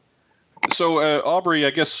saying? So, Aubrey,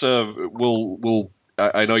 I guess we'll.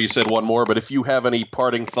 I know you said one more, but if you have any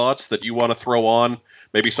parting thoughts that you want to throw on,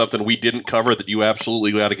 maybe something we didn't cover that you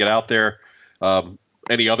absolutely got to get out there,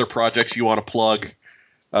 any other projects you want to plug,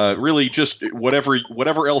 really just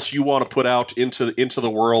whatever else you want to put out into the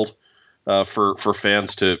world for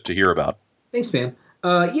fans to hear about. Thanks, man.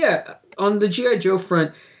 Yeah, on the G.I. Joe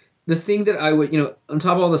front, the thing that I would, on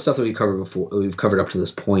top of all the stuff that we've covered up to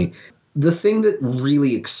this point, the thing that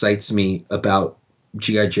really excites me about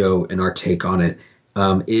G.I. Joe and our take on it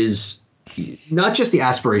is not just the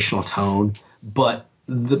aspirational tone, but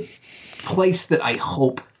the place that I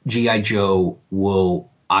hope G.I. Joe will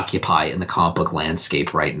occupy in the comic book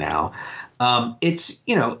landscape right now. It's,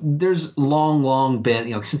 there's long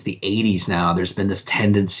been, since the 80s now, there's been this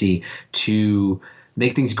tendency to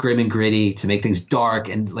make things grim and gritty, to make things dark,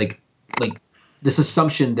 and like this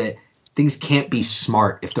assumption that things can't be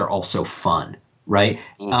smart if they're also fun, right?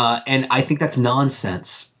 And I think that's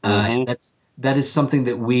nonsense. And that is something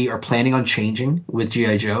that we are planning on changing with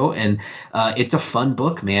G.I. Joe, and it's a fun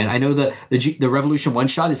book, man. I know the Revolution one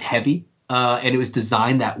shot is heavy. And it was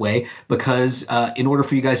designed that way because in order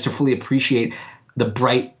for you guys to fully appreciate the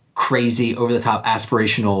bright, crazy, over-the-top,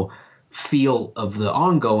 aspirational feel of the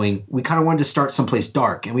ongoing, we kind of wanted to start someplace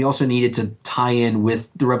dark. And we also needed to tie in with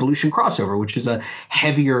the Revolution crossover, which is a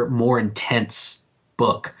heavier, more intense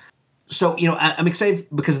book. So, I'm excited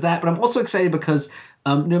because of that, but I'm also excited because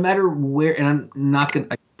no matter where, and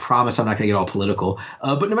I promise I'm not going to get all political,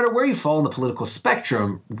 but no matter where you fall on the political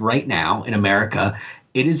spectrum right now in America,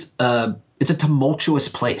 it's a tumultuous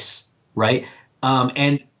place, right?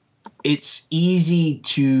 And it's easy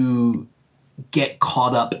to get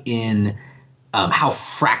caught up in how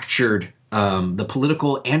fractured the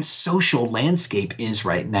political and social landscape is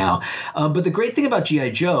right now. But the great thing about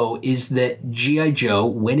G.I. Joe is that G.I. Joe,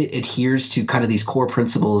 when it adheres to kind of these core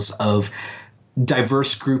principles of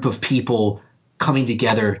diverse group of people coming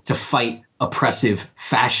together to fight oppressive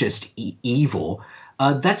fascist evil,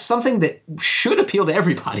 that's something that should appeal to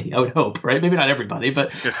everybody, I would hope, right? Maybe not everybody,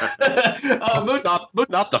 but not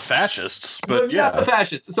the fascists, but yeah. Not the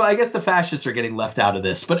fascists. So I guess the fascists are getting left out of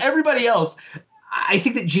this, but everybody else, I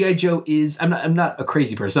think that G.I. Joe is. I'm not a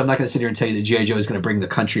crazy person. I'm not going to sit here and tell you that G.I. Joe is going to bring the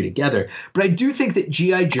country together. But I do think that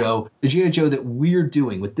G.I. Joe, the G.I. Joe that we're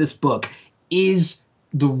doing with this book, is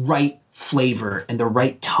the right flavor and the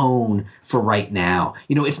right tone for right now.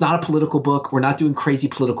 It's not a political book. We're not doing crazy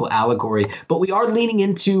political allegory, but we are leaning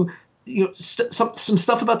into some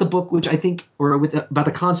stuff about the book, which I think, about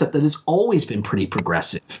the concept that has always been pretty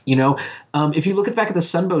progressive. If you look back at the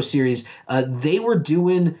Sunbow series, they were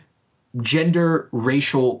doing gender,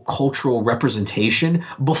 racial, cultural representation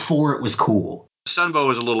before it was cool. Sunbow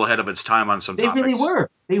was a little ahead of its time on some topics. They really were.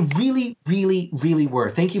 They really, really, really were.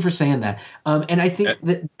 Thank you for saying that. And I think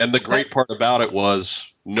and the great part about it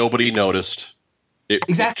was nobody noticed.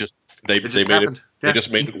 Exactly. They just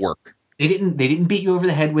made it work. They didn't beat you over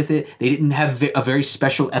the head with it. They didn't have a very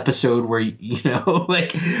special episode where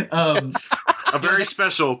a very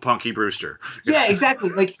special Punky Brewster. Yeah,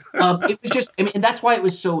 exactly. It was just. And that's why it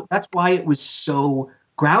was so. That's why it was so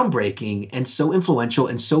groundbreaking and so influential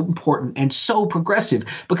and so important and so progressive,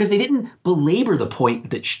 because they didn't belabor the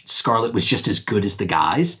point that Scarlet was just as good as the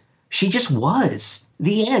guys. She just was.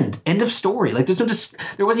 The end of story. There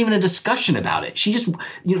wasn't even a discussion about it. She just,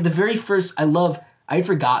 the very first. I had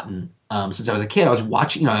forgotten since I was a kid. I was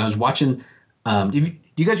watching. Do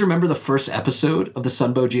you guys remember the first episode of the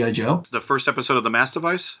Sunbow G.I. Joe? The first episode of the Mass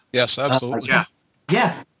Device? Yes, absolutely.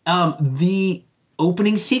 Yeah. The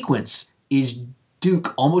opening sequence is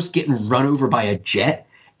Duke almost getting run over by a jet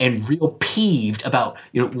and real peeved about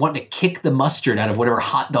wanting to kick the mustard out of whatever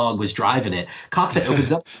hot dog was driving it. Cockpit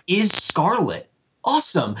opens up, is Scarlet.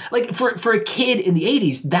 Awesome. For a kid in the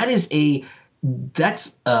 80s,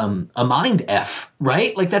 that's a mind F,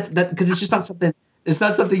 right? That's because it's just not something. It's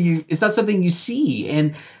not something you see.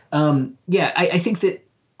 And I think that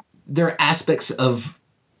there are aspects of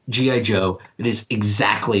G.I. Joe that is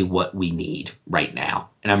exactly what we need right now.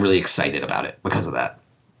 And I'm really excited about it because of that.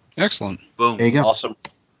 Excellent. Boom. There you go. Awesome.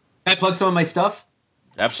 Can I plug some of my stuff?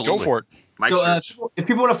 Absolutely. Go for it. If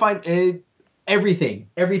people want to find everything,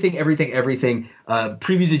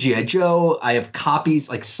 previews of G.I. Joe, I have copies,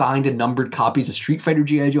 signed and numbered copies of Street Fighter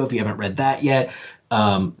G.I. Joe if you haven't read that yet.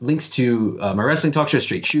 Links to my wrestling talk show,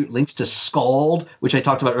 Straight Shoot, links to Scald, which I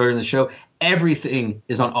talked about earlier in the show. Everything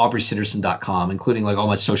is on AubreySitterson.com, including all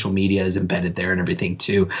my social media is embedded there and everything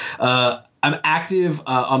too. I'm active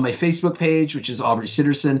on my Facebook page, which is Aubrey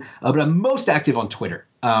Sitterson, but I'm most active on Twitter.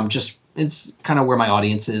 It's kind of where my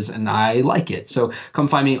audience is, and I like it. So come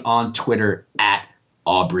find me on Twitter at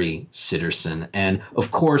Aubrey Sitterson. And of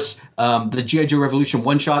course, the G.I. Joe Revolution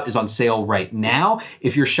one-shot is on sale right now.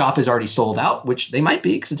 If your shop is already sold out, which they might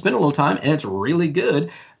be because it's been a little time and it's really good,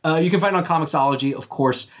 you can find it on Comixology, of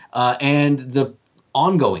course. And the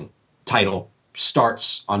ongoing title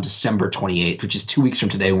starts on December 28th, which is 2 weeks from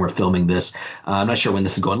today when we're filming this. I'm not sure when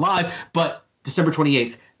this is going live, but December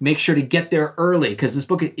 28th, make sure to get there early because this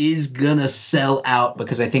book is going to sell out,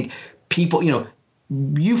 because I think people,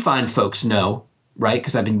 you fine folks know, right?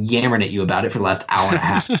 Because I've been yammering at you about it for the last hour and a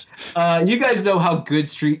half. You guys know how good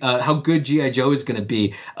G.I. Joe is going to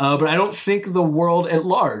be, but I don't think the world at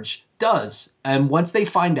large does. And once they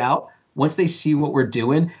find out, once they see what we're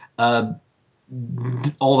doing, all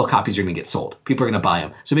the copies are going to get sold. People are going to buy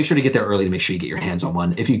them. So make sure to get there early to make sure you get your hands on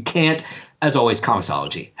one. If you can't, as always,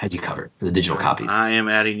 Comixology has you covered for the digital copies. I am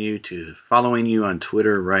adding you to following you on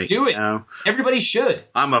Twitter right now. Do it. Everybody should.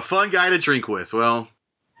 I'm a fun guy to drink with. Well,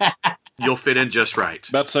 you'll fit in just right.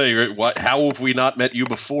 About to say, how have we not met you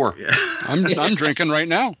before? Yeah. I'm drinking right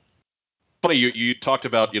now. Funny, you talked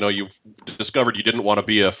about, you discovered you didn't want to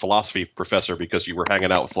be a philosophy professor because you were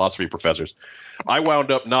hanging out with philosophy professors. I wound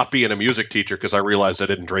up not being a music teacher because I realized I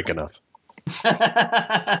didn't drink enough.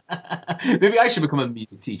 Maybe I should become a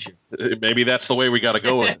music teacher. Maybe that's the way we got to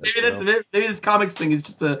go with this. Maybe this comics thing is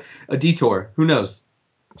just a detour. Who knows?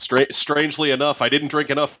 Strangely enough, I didn't drink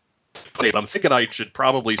enough. I'm thinking I should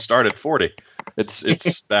probably start at 40.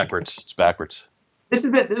 It's backwards. It's backwards. This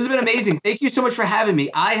has been amazing. Thank you so much for having me.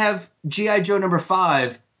 I have G.I. Joe number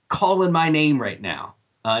 5 calling my name right now,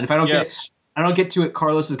 and if I don't get to it,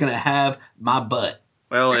 Carlos is going to have my butt.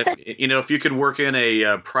 Well, if you could work in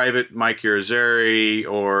a Private Mike Irizarry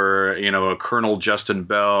or a Colonel Justin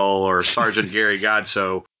Bell or Sergeant Gary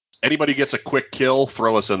Godso, anybody gets a quick kill,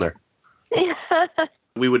 throw us in there.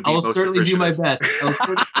 We would be I'll most certainly do my appreciative.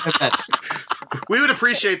 best. We would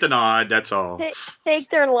appreciate the nod. That's all. Take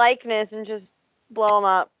their likeness and just blow them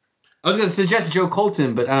up. I was going to suggest Joe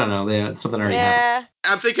Colton, but I don't know. Something already happened.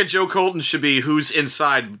 I'm thinking Joe Colton should be who's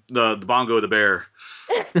inside the Bongo the Bear.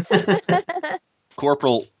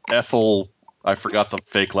 Corporal Ethel, I forgot the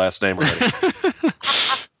fake last name already.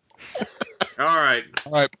 All right.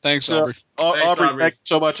 Thanks, Aubrey. Aubrey, Aubrey. thanks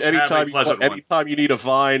so much. Anytime You you need a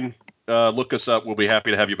Vine, look us up. We'll be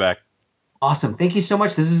happy to have you back. Awesome. Thank you so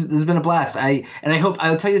much. This has been a blast. I hope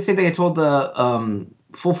I'll tell you the same thing I told the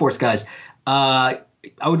Full Force guys. I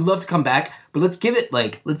would love to come back, but let's give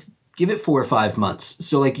it 4 or 5 months.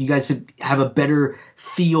 So like you guys have a better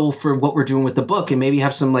feel for what we're doing with the book and maybe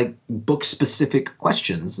have some like book specific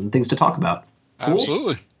questions and things to talk about. Cool?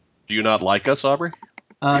 Absolutely. Do you not like us, Aubrey?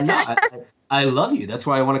 No, I love you. That's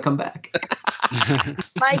why I want to come back.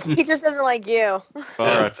 Mike, he just doesn't like you. All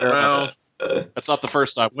right, fair enough. Well, That's not the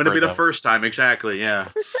first time. wouldn't it be the first time? Exactly, yeah.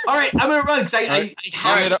 All right, I'm going to run because I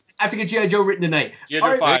have to get G.I. Joe written tonight. G.I. All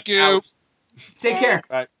Joe right, 5. Thank you. Out. take care.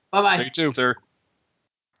 All right. Bye-bye. Thank you, sir.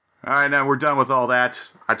 All right, now we're done with all that.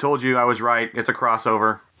 I told you I was right. It's a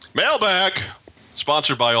crossover. Mailbag,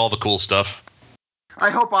 sponsored by All the Cool Stuff. I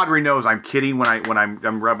hope Audrey knows I'm kidding when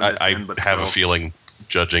I'm rubbing this in. But I have a feeling,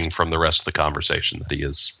 judging from the rest of the conversation, that he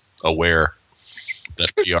is aware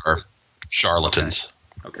that we are charlatans.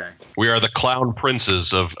 Okay. We are the clown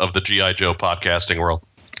princes of the G.I. Joe podcasting world.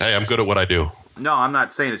 Hey, I'm good at what I do. No, I'm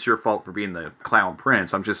not saying it's your fault for being the clown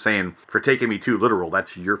prince. I'm just saying for taking me too literal,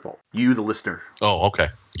 that's your fault. You, the listener. Oh, okay.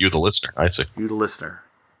 You, the listener. I see. You, the listener.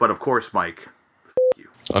 But of course, Mike, you.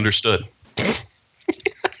 Understood.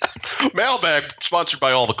 Mailbag, sponsored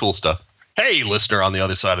by All the Cool Stuff. Hey, listener on the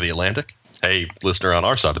other side of the Atlantic. Hey, listener on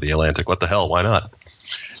our side of the Atlantic. What the hell? Why not?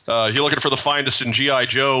 You're looking for the finest in G.I.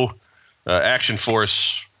 Joe, Action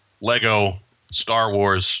Force, Lego, Star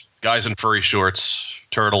Wars, guys in furry shorts,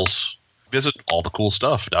 turtles. Visit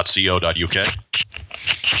allthecoolstuff.co.uk.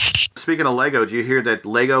 Speaking of Lego, did you hear that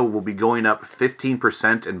Lego will be going up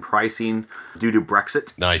 15% in pricing due to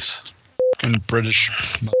Brexit? Nice. And British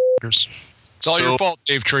motherfuckers. It's all your fault,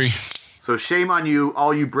 Dave Tree. So shame on you,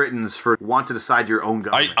 all you Britons, for want to decide your own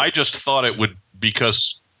government. I just thought it would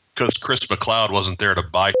because Chris McLeod wasn't there to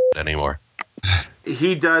buy anymore.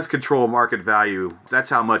 He does control market value.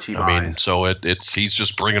 That's how much he buys. I mean, so he's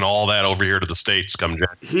just bringing all that over here to the States come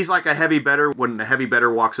January. He's like a heavy bettor when a heavy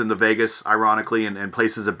bettor walks into Vegas, ironically, and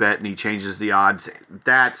places a bet and he changes the odds.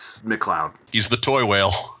 That's McLeod. He's the toy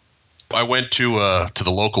whale. I went to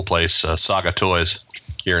the local place, Saga Toys,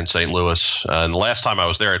 here in St. Louis. And the last time I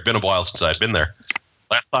was there, it'd been a while since I'd been there.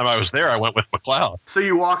 Last time I was there, I went with McLeod. So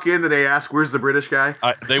you walk in and they ask, where's the British guy?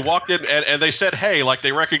 They walked in and they said, hey, like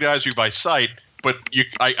they recognize you by sight. But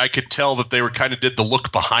I could tell that they were kind of did the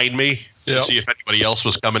look behind me to see if anybody else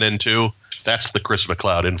was coming in too. That's the Chris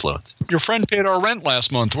McLeod influence. Your friend paid our rent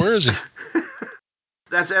last month. Where is he?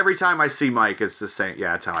 That's every time I see Mike, it's the same.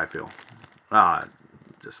 Yeah, that's how I feel.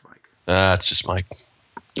 Just Mike. It's just Mike.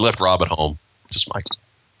 He left Rob at home. Just Mike.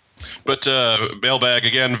 But mailbag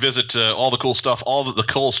again. Visit all the cool stuff.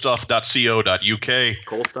 allthecoolstuff.co.uk.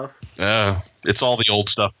 Cool stuff. It's all the old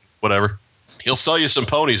stuff. Whatever. He'll sell you some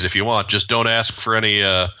ponies if you want. Just don't ask for any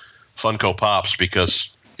Funko Pops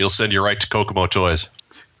because he'll send you right to Kokomo Toys.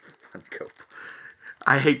 Funko.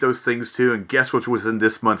 I hate those things too. And guess what was in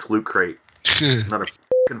this month's Loot Crate? Another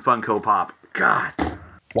fucking Funko Pop. God.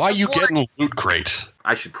 Why are you getting Loot Crate?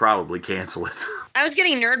 I should probably cancel it. I was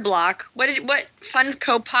getting Nerd Block. What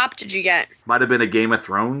Funko Pop did you get? Might have been a Game of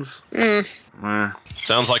Thrones.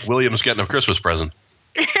 Sounds like William's getting a Christmas present.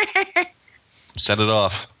 Send it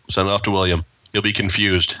off. Send it off to William. He'll be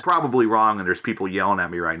confused. Probably wrong, and there's people yelling at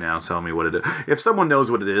me right now telling me what it is. If someone knows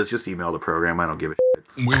what it is, just email the program. I don't give a shit.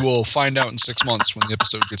 We will find out in 6 months when the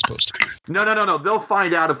episode gets posted. No. They'll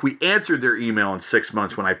find out if we answered their email in 6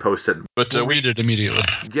 months when I post it. But We'll read it immediately.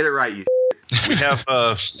 Get it right, you we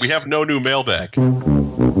have no new mailbag. All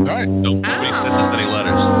right. Nobody sent us any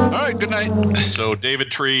letters. All right. Good night. So David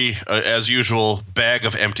Tree, as usual, bag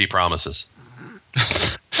of empty promises.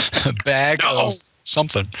 A bag of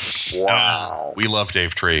something. Wow. We love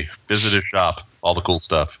Dave Tree. Visit his shop. All the cool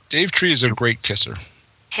stuff. Dave Tree is a great kisser.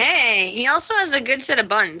 Hey, he also has a good set of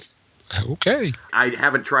buns. Okay. I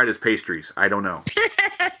haven't tried his pastries. I don't know.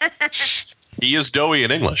 He is doughy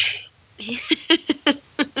in English.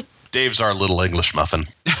 Dave's our little English muffin.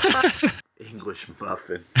 English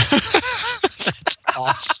muffin. That's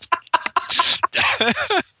awesome.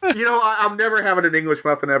 You know, I'm never having an English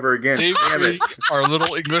muffin ever again. Dave Tree, our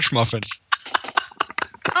little English muffin.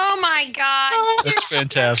 Oh my God. That's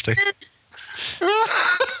fantastic.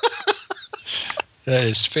 That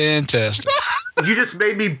is fantastic. You just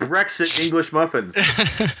made me Brexit English muffins.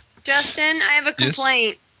 Justin, I have a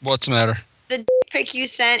complaint. What's the matter? The pic you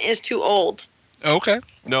sent is too old. Okay.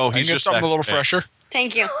 No, I he's get just something that a little gray. fresher.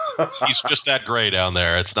 Thank you. He's just that gray down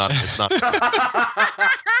there. It's not. Please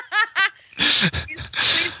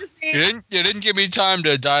proceed. You didn't give me time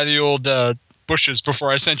to dye the old bushes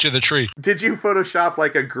before I sent you the tree. Did you Photoshop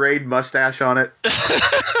like a grayed mustache on it?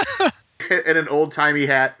 And an old-timey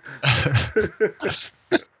hat?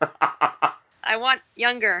 I want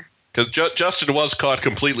younger. Because Justin was caught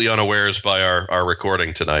completely unawares by our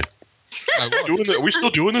recording tonight. Are we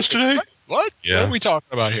still doing this today? What? Yeah. What are we talking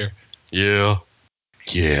about here? Yeah.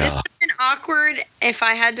 This would have been awkward if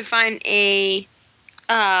I had to find a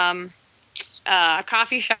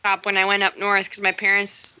coffee shop when I went up north because my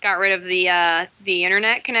parents got rid of the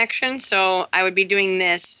internet connection, so I would be doing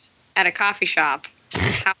this at a coffee shop.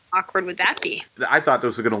 How awkward would that be? I thought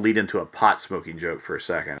this was going to lead into a pot smoking joke for a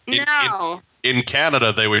second. No. In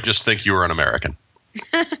Canada, they would just think you were an American.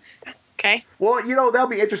 Okay. Well, that'll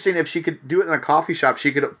be interesting if she could do it in a coffee shop.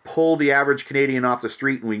 She could pull the average Canadian off the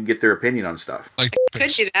street and we can get their opinion on stuff. Like,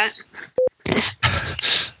 Could do that.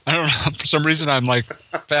 I don't know. For some reason, I'm like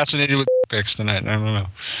fascinated with pics tonight. I don't know.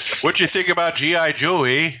 What do you think about G.I. Joe,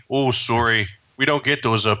 eh? Oh, sorry. We don't get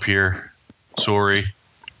those up here. Sorry.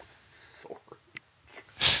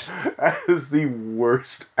 That is the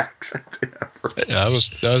worst accent ever. Yeah, that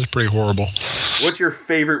was pretty horrible. What's your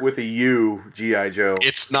favorite with a U, G.I. Joe?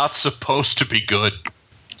 It's not supposed to be good.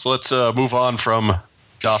 So let's move on from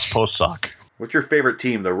Das Postdoc. What's your favorite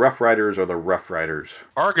team, the Rough Riders or the Rough Riders?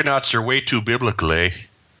 Argonauts are way too biblical, eh?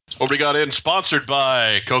 What we got in, sponsored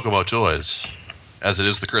by Kokomo Toys. As it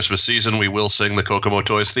is the Christmas season, we will sing the Kokomo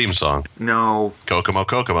Toys theme song. No. Kokomo,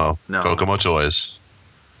 Kokomo. No. Kokomo Toys.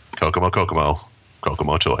 Kokomo, Kokomo.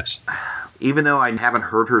 Kokomo Toys. Even though I haven't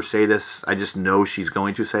heard her say this, I just know she's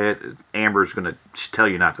going to say it. Amber's going to tell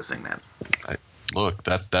you not to sing that. Look,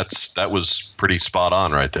 that was pretty spot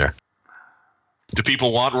on right there. Do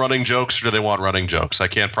people want running jokes or do they want running jokes? I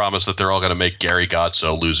can't promise that they're all going to make Gary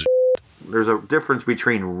Godso lose it. There's a difference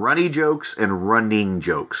between runny jokes and running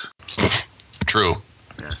jokes. True.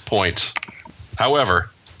 Yes. Point.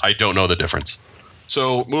 However, I don't know the difference.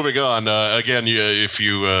 So moving on. Again, if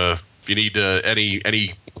you need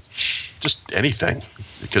any just anything,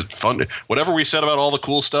 fun, whatever we said about all the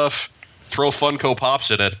cool stuff, throw Funko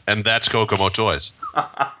Pops in it, and that's Kokomo Toys.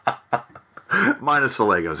 Minus the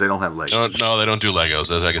Legos. They don't have Legos. No, they don't do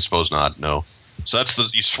Legos. I suppose not. No. So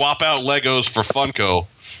you swap out Legos for Funko,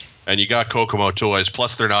 and you got Kokomo Toys.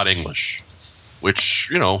 Plus, they're not English,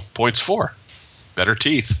 which points for better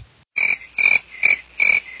teeth.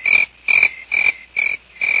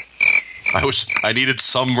 I needed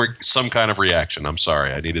some kind of reaction. I'm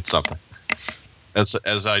sorry. I needed something.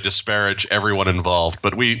 As I disparage everyone involved,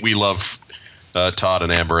 but we love Todd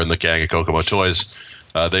and Amber and the gang at Kokomo Toys.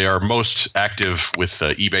 They are most active with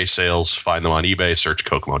eBay sales. Find them on eBay. Search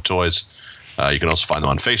Kokomo Toys. You can also find them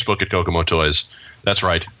on Facebook at Kokomo Toys. That's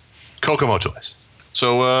right, Kokomo Toys.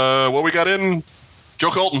 So what we got in,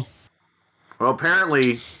 Joe Colton? Well,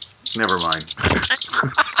 apparently, never mind. I'm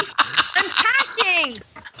packing.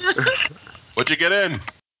 What'd you get in?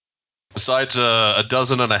 Besides a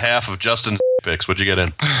dozen and a half of Justin's picks, what'd you get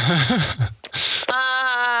in?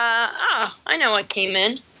 I know what came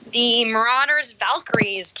in. The Marauders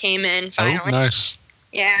Valkyries came in finally. Oh, nice.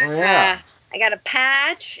 Yeah. Oh, yeah. I got a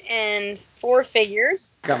patch and 4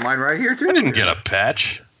 figures. Got mine right here, too. I didn't get a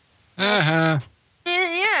patch. Uh-huh.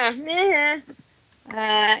 Yeah.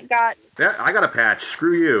 Yeah, I got a patch.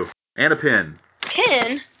 Screw you. And a pin.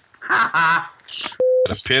 Pin? Ha ha.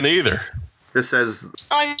 Got a pin either. This says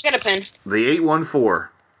Oh, I got a pin. the 814.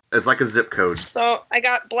 It's like a zip code. So I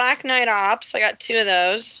got Black Knight Ops. I got 2 of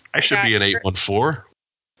those. I should be an 814.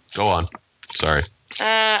 Go on. Sorry.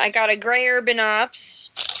 I got a Gray Urban Ops,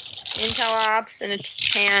 Intel Ops, and a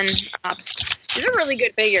Tan Ops. These are really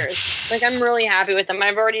good figures. Like, I'm really happy with them.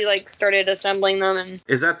 I've already started assembling them. And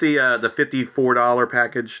Is that the $54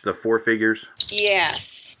 package? The 4 figures?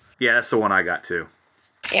 yes. Yeah, that's the one I got too.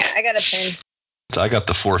 Yeah, I got a pin. I got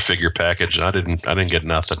the 4-figure package, and I didn't get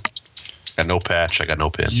nothing. Got no patch. I got no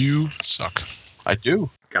pin. You suck. I do.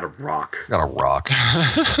 Got a rock. Got a rock.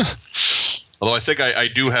 Although I think I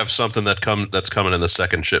do have something that's coming in the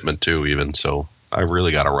second shipment too. Even so, I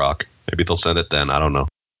really got a rock. Maybe they'll send it then. I don't know.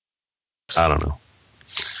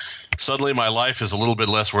 Suddenly, my life is a little bit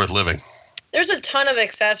less worth living. There's a ton of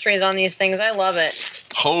accessories on these things. I love it.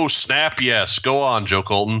 Oh snap! Yes, go on, Joe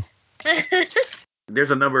Colton.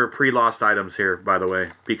 There's a number of pre-lost items here, by the way.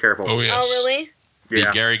 Be careful. Oh, yes. Oh, really? Yeah.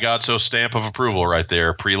 The Gary Godso stamp of approval right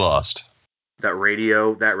there, pre-lost. That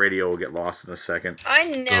radio will get lost in a second.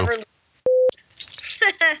 I never...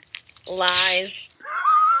 Lies.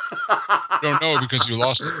 Don't know because you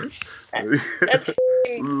lost it. That's...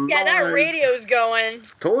 Yeah, that radio's going.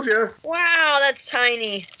 Told you. Wow, that's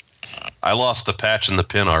tiny. I lost the patch and the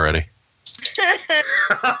pin already.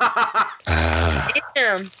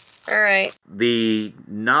 Damn. All right. The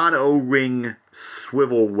non-O-ring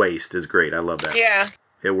swivel waist is great. I love that. Yeah.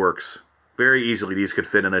 It works. Very easily, these could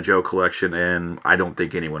fit in a Joe collection, and I don't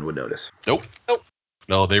think anyone would notice. Nope.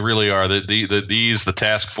 No, they really are. The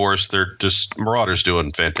task force, they're just Marauders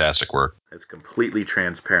doing fantastic work. It's completely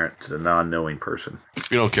transparent to the non-knowing person.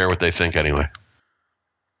 We don't care what they think anyway.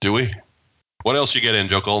 Do we? What else you get in,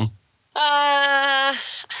 Joe Colton?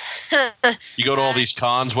 You go to all these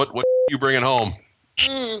cons. What you bringing home?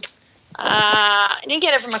 I didn't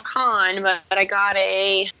get it from a con, but I got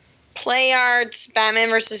a Play Arts, Batman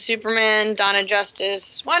vs. Superman, Dawn of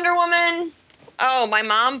Justice, Wonder Woman. Oh, my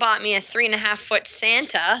mom bought me a 3.5-foot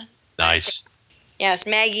Santa. Nice. Yes,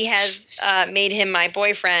 Maggie has made him my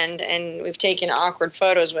boyfriend, and we've taken awkward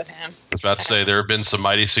photos with him. I was about to say, there have been some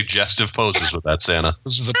mighty suggestive poses with that Santa.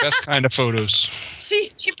 Those are the best kind of photos.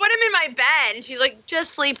 She put him in my bed, and she's like,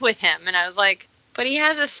 just sleep with him. And I was like, but he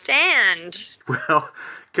has a stand. Well,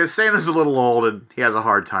 because Santa's a little old, and he has a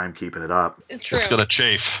hard time keeping it up. It's true. It's going to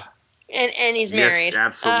chafe. And he's married.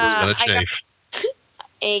 Yes, absolutely. It's going to I got chafe.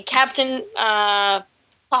 a Captain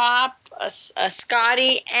Pop, a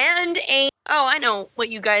Scotty, and I know what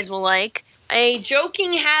you guys will like. A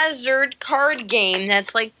Joking Hazard card game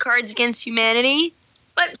that's like Cards Against Humanity,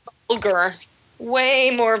 but vulgar.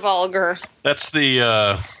 Way more vulgar. That's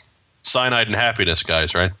the Cyanide and Happiness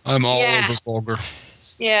guys, right? I'm all over vulgar.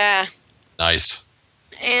 Yeah. Nice.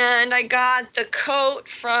 And I got the coat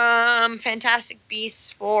from Fantastic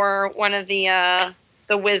Beasts for one of the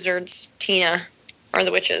wizards, Tina, or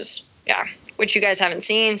the witches. Yeah. Which you guys haven't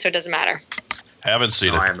seen, so it doesn't matter. Haven't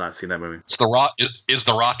seen No, it. I have not seen that movie. It's The Rock. Is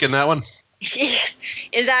The Rock in that one?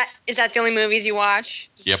 Is that the only movies you watch?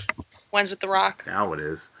 Yep. Ones with The Rock? Now it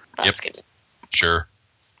is. That's good. Sure.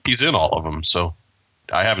 He's in all of them, so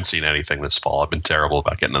I haven't seen anything this fall. I've been terrible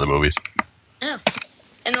about getting to the movies. Oh.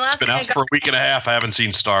 And the last Been thing out for a week and a half. I haven't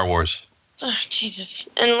seen Star Wars. Oh, Jesus.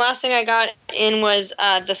 And the last thing I got in was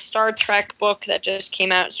the Star Trek book that just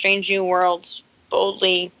came out, Strange New Worlds,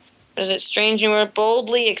 Boldly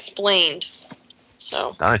Explained.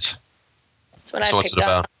 So Nice. that's what I What's picked it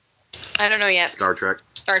up. about? I don't know yet. Star Trek.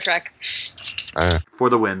 Star Trek.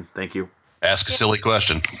 For the win. Thank you. Ask a silly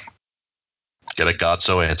question. Get a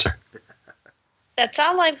God-so answer. That's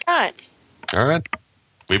all I've got. All right.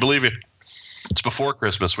 We believe you. It's before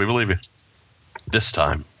Christmas. We believe you. This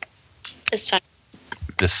time. This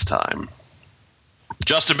time.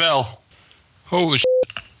 Justin Bell. Holy shit.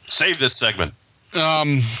 Save this segment.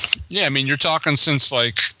 Yeah, I mean, you're talking since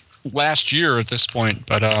like last year at this point,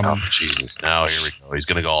 but Oh, Jesus. Now here we go. He's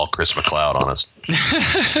going to go all Chris McLeod on us.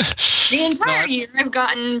 The entire year I've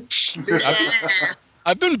gotten...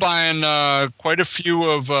 I've been buying quite a few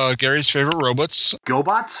of Gary's favorite robots.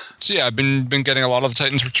 GoBots? So yeah, I've been getting a lot of the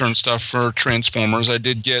Titans Return stuff for Transformers. I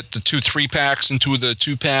did get the 2 3-packs and 2 of the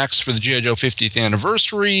 2-packs for the G.I. Joe 50th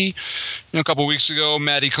anniversary. A couple weeks ago,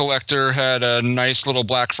 Matty Collector had a nice little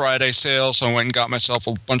Black Friday sale, so I went and got myself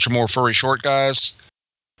a bunch of more furry short guys,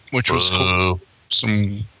 which was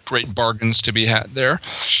some great bargains to be had there.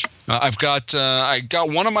 I got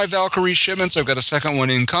one of my Valkyrie shipments. I've got a second one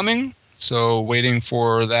incoming. So waiting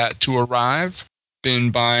for that to arrive.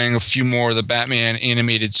 Been buying a few more of the Batman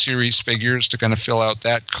animated series figures to kind of fill out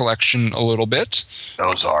that collection a little bit.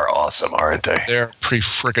 Those are awesome, aren't they? They're pretty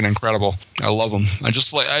freaking incredible. I love them. I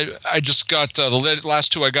just got the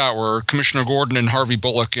last 2 I got were Commissioner Gordon and Harvey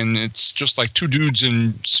Bullock, and it's just like 2 dudes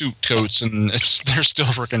in suit coats, and they're still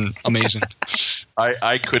freaking amazing.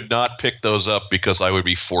 I could not pick those up because I would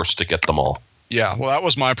be forced to get them all. Yeah, well, that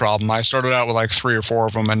was my problem. I started out with like 3 or 4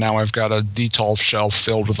 of them, and now I've got a Detolf shelf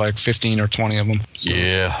filled with like 15 or 20 of them. So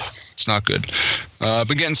yeah. It's not good. I've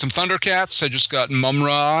been getting some Thundercats. I just got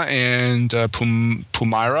Mumra and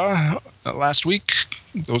Pumira last week.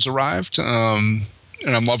 Those arrived. And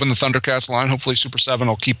I'm loving the Thundercats line. Hopefully Super 7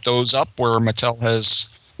 will keep those up where Mattel has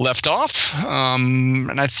left off.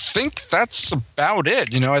 And I think that's about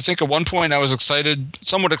it. I think at one point I was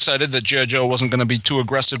somewhat excited that G.I. Joe wasn't going to be too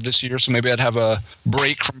aggressive this year, so maybe I'd have a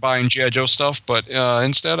break from buying G.I. Joe stuff, but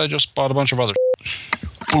instead I just bought a bunch of other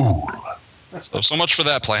Ooh. So much for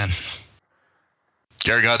that plan.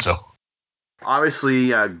 Gary Gotso. Obviously,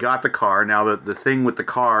 got the car. Now, the thing with the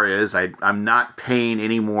car is I'm not paying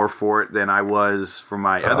any more for it than I was for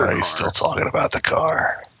my other car. He's still talking about the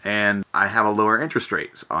car. And I have a lower interest rate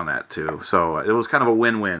on that, too. So it was kind of a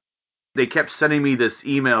win-win. They kept sending me this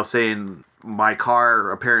email saying my car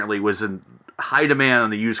apparently was in high demand on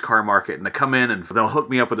the used car market, and to come in and they'll hook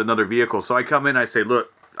me up with another vehicle. So I come in, I say,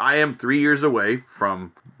 look, I am 3 years away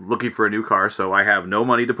from looking for a new car, so I have no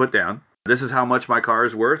money to put down. This is how much my car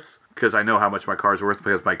is worth, because I know how much my car is worth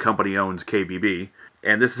because my company owns KBB.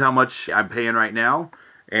 And this is how much I'm paying right now.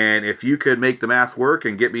 And if you could make the math work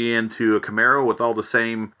and get me into a Camaro with all the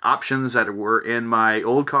same options that were in my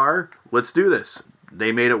old car, let's do this.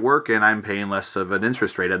 They made it work, and I'm paying less of an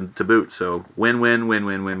interest rate to boot. So win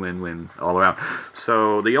all around.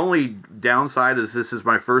 So the only downside is this is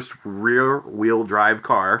my first rear-wheel drive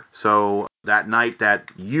car. So that night that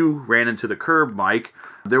you ran into the curb, Mike,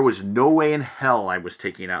 there was no way in hell I was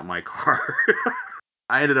taking out my car.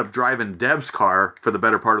 I ended up driving Deb's car for the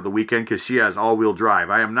better part of the weekend because she has all-wheel drive.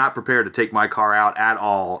 I am not prepared to take my car out at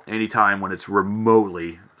all anytime when it's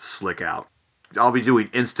remotely slick out. I'll be doing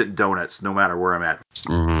instant donuts no matter where I'm at.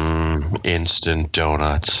 Instant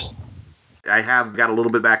donuts. I have got a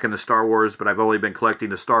little bit back into Star Wars, but I've only been collecting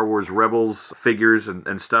the Star Wars Rebels figures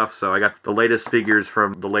and stuff. So I got the latest figures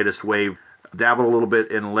from the latest wave. Dabbled a little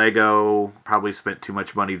bit in Lego. Probably spent too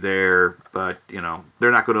much money there. But,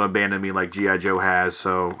 they're not going to abandon me like G.I. Joe has.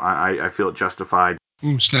 So I feel it justified.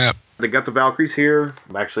 Ooh, snap. They got the Valkyries here.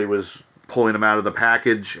 I actually was pulling them out of the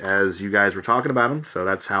package as you guys were talking about them. So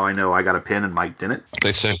that's how I know I got a pin and Mike didn't.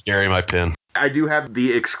 They sent Gary my pin. I do have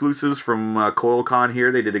the exclusives from CoilCon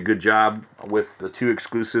here. They did a good job with the two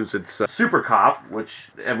exclusives. It's Super Cop, which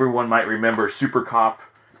everyone might remember. Super Cop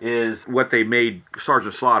is what they made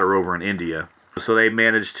Sergeant Slaughter over in India. So they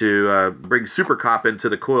managed to bring Super Cop into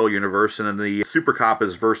the Coil universe, and then the Super Cop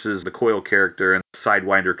is versus the Coil character and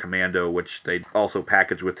Sidewinder Commando, which they also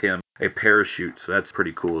packaged with him a parachute. So that's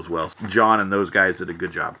pretty cool as well. John and those guys did a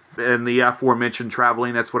good job. And the aforementioned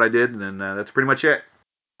traveling, that's what I did, and that's pretty much it.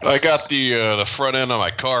 I got the front end of my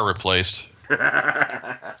car replaced.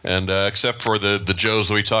 And except for the Joes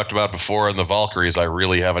that we talked about before and the Valkyries, I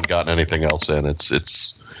really haven't gotten anything else in.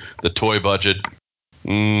 It's the toy budget,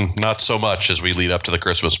 not so much as we lead up to the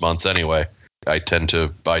Christmas months anyway. I tend to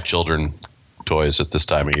buy children toys at this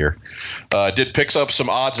time of year. Did pick up some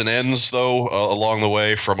odds and ends, though, along the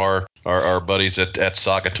way from our buddies at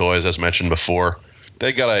Saga Toys, as mentioned before.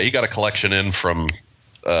 He got a collection in from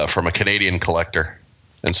a Canadian collector.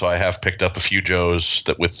 And so I have picked up a few Joes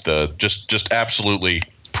that with just absolutely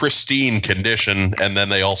pristine condition, and then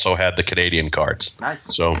they also had the Canadian cards. Nice.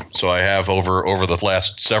 So I have over the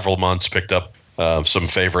last several months picked up some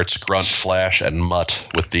favorites, Grunt, Flash, and Mutt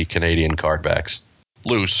with the Canadian card backs.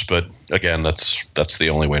 Loose, but again, that's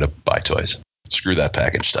the only way to buy toys. Screw that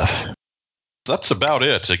package stuff. That's about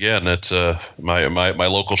it. Again, it's my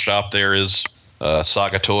local shop there is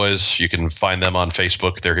Saga Toys. You can find them on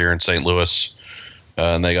Facebook. They're here in St. Louis.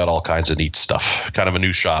 And they got all kinds of neat stuff. Kind of a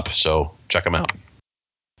new shop, so check them out.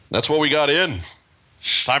 That's what we got in.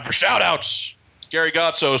 Time for shout-outs. Gary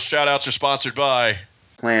Gotso's shout-outs are sponsored by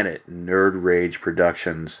Planet Nerd Rage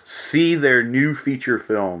Productions. See their new feature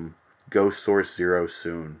film, Ghost Source Zero,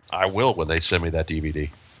 soon. I will when they send me that DVD.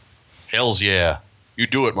 Hells yeah. You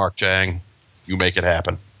do it, Mark Chang. You make it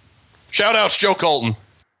happen. Shout-outs, Joe Colton.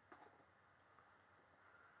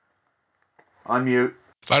 Unmute.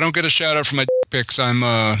 If I don't get a shout out for my picks,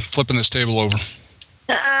 I'm flipping this table over.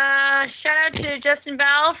 Shout out to Justin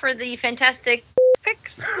Bell for the fantastic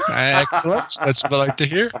picks. Excellent. That's what I like to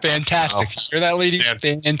hear. Fantastic. Oh. Hear that, ladies?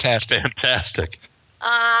 Fantastic. Fantastic.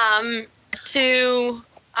 To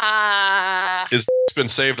It's been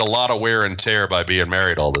saved a lot of wear and tear by being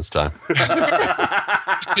married all this time.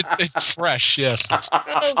 It's fresh, yes.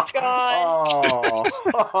 oh God.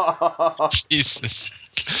 Oh. Jesus.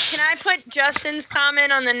 Can I put Justin's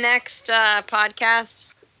comment on the next podcast?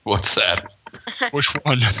 What's that? Which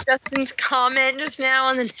one? Justin's comment just now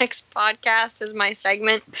on the next podcast is my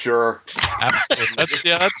segment. Sure.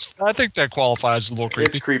 Absolutely. I think that qualifies a little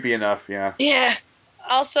creepy. It's creepy enough, yeah. Yeah.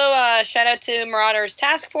 Also, shout out to Marauders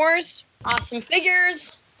Task Force, awesome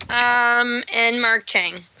figures, and Mark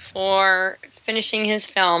Chang for finishing his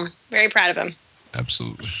film. Very proud of him.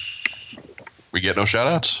 Absolutely. We get no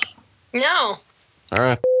shout-outs? No. All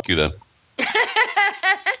right. You then.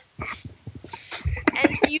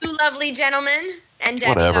 And to you, lovely gentlemen, and Debbie.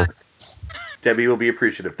 Whatever. Debbie will be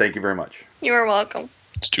appreciative. Thank you very much. You are welcome.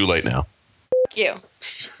 It's too late now. Thank you.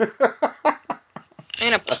 I'm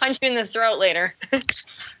going to punch you in the throat later.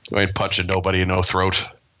 You ain't punching nobody in no throat.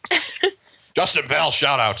 Justin Bell,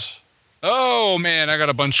 shout-outs. Oh, man, I got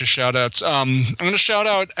a bunch of shout-outs. I'm going to shout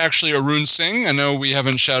out, actually, Arun Singh. I know we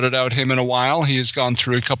haven't shouted out him in a while. He has gone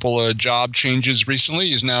through a couple of job changes recently.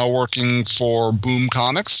 He's now working for Boom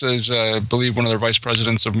Comics as, I believe, one of their vice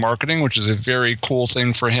presidents of marketing, which is a very cool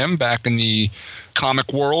thing for him back in the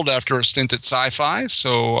comic world after a stint at Sci-Fi.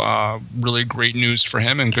 So really great news for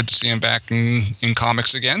him and good to see him back in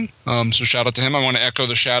comics again. So shout out to him. I want to echo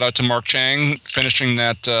the shout out to Mark Chang. Finishing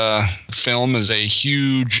that film is a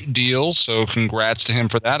huge deal. So congrats to him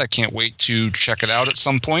for that. I can't wait to check it out at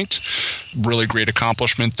some point. Really great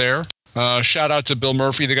accomplishment there. Shout out to Bill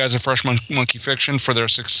Murphy, the guys at Fresh Monkey Fiction, for their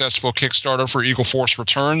successful Kickstarter for Eagle Force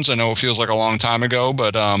Returns. I know it feels like a long time ago,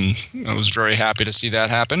 but I was very happy to see that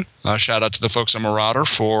happen. Shout out to the folks at Marauder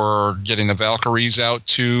for getting the Valkyries out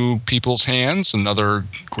to people's hands. Another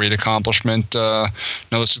great accomplishment.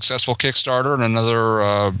 Another successful Kickstarter and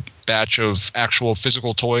another batch of actual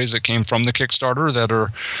physical toys that came from the Kickstarter that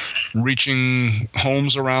are reaching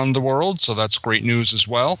homes around the world. So that's great news as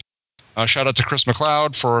well. Shout out to Chris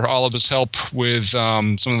McLeod for all of his help with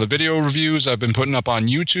some of the video reviews I've been putting up on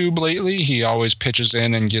YouTube lately. He always pitches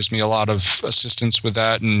in and gives me a lot of assistance with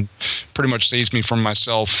that and pretty much saves me from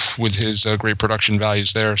myself with his great production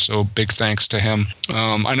values there. So big thanks to him.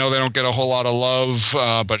 I know they don't get a whole lot of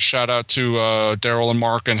love, but shout out to Daryl and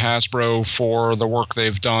Mark and Hasbro for the work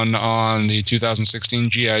they've done on the 2016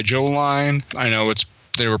 G.I. Joe line. I know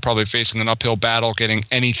they were probably facing an uphill battle getting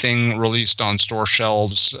anything released on store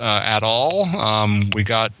shelves at all. We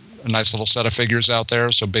got a nice little set of figures out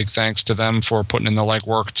there, so big thanks to them for putting in the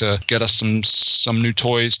legwork to get us some new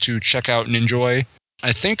toys to check out and enjoy.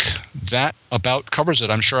 I think that about covers it.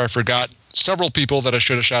 I'm sure I forgot several people that I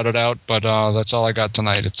should have shouted out, but that's all I got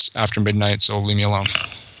tonight. It's after midnight, so leave me alone.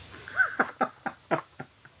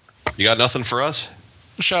 You got nothing for us?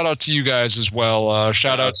 Shout out to you guys as well.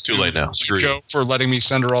 Shout out too late now. Screw Joe you. for letting me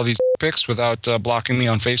send her all these pics without blocking me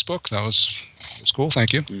on Facebook. That was cool.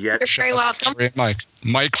 Thank you. You're very welcome.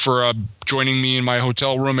 Mike for joining me in my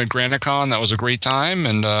hotel room at GraniteCon. That was a great time,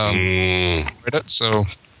 and enjoyed it. So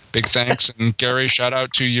big thanks. And Gary, shout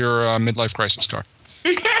out to your midlife crisis card.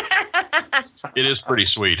 It is pretty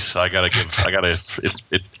sweet.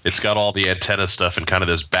 It's got all the antenna stuff and kind of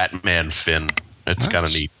this Batman fin. It's kind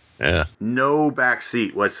of neat. Yeah. No back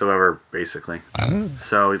seat whatsoever, basically.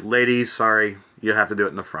 So, ladies, sorry, you have to do it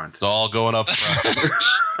in the front. It's all going up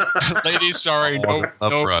front. Ladies, sorry,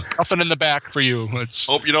 nothing in the back for you.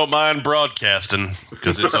 Hope you don't mind broadcasting,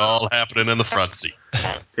 because it's all happening in the front seat.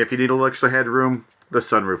 If you need a little extra headroom, the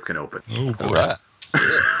sunroof can open. Oh, boy. All right.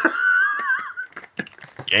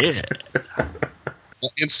 Yeah.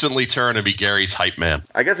 We'll instantly turn and be Gary's hype man.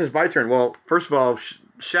 I guess it's my turn. Well, first of all,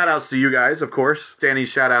 shout outs to you guys, of course. Standing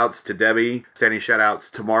shout outs to Debbie. Standing shout outs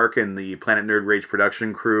to Mark and the Planet Nerd Rage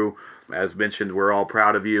production crew. As mentioned, we're all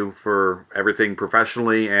proud of you for everything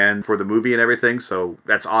professionally and for the movie and everything. So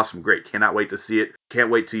that's awesome. Great. Cannot wait to see it. Can't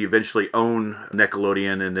wait to eventually own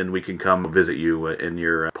Nickelodeon, and then we can come visit you in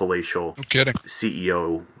your palatial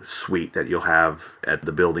CEO suite that you'll have at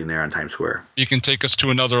the building there on Times Square. You can take us to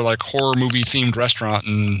another horror movie themed restaurant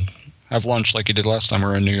and have lunch like you did last time we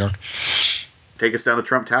were in New York. Take us down to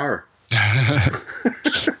Trump Tower.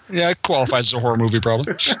 Yeah, it qualifies as a horror movie,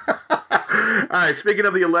 probably. All right, speaking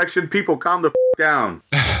of the election, people calm the down.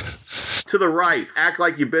 To the right, act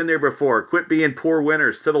like you've been there before. Quit being poor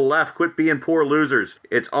winners. To the left, quit being poor losers.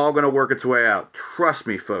 It's all going to work its way out. Trust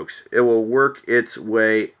me, folks. It will work its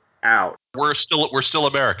way out. We're still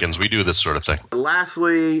Americans. We do this sort of thing.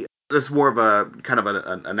 Lastly, this is more of a kind of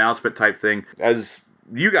an announcement type thing. As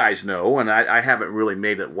you guys know, and I haven't really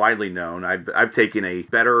made it widely known, I've taken a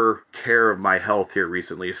better care of my health here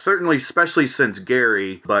recently. Certainly, especially since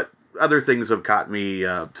Gary, but other things have got me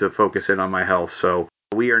to focus in on my health. So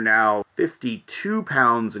we are now 52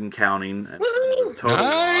 pounds and counting. Total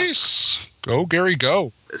nice. loss. Go, Gary,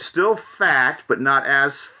 go. Still fat, but not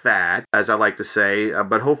as fat, as I like to say.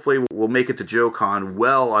 But hopefully we'll make it to JoeCon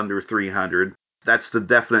well under 300. That's the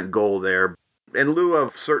definite goal there. In lieu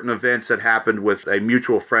of certain events that happened with a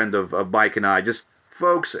mutual friend of Mike and I, just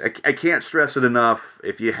folks, I can't stress it enough.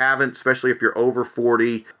 If you haven't, especially if you're over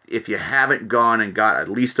 40, if you haven't gone and got at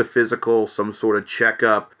least a physical, some sort of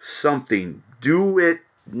checkup, something, do it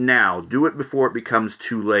now. Do it before it becomes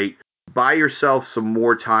too late. Buy yourself some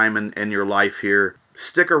more time in your life here.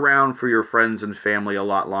 Stick around for your friends and family a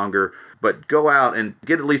lot longer, but go out and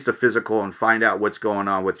get at least a physical and find out what's going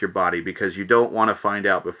on with your body, because you don't want to find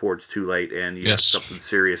out before it's too late and you have something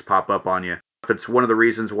serious pop up on you. It's one of the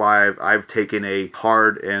reasons why I've taken a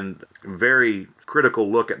hard and very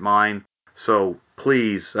critical look at mine. So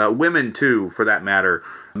please, women too, for that matter,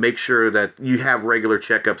 make sure that you have regular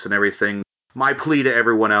checkups and everything. My plea to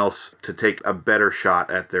everyone else to take a better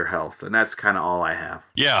shot at their health. And that's kind of all I have.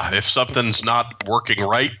 Yeah, if something's not working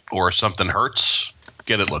right or something hurts,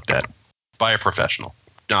 get it looked at by a professional,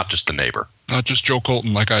 not just the neighbor. Not just Joe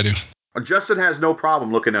Colton like I do. Justin has no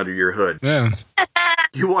problem looking under your hood. Yeah.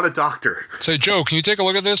 You want a doctor. Say, Joe, can you take a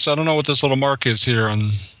look at this? I don't know what this little mark is here.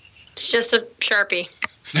 It's just a Sharpie.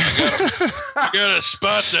 I got a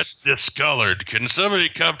spot that's discolored. Can somebody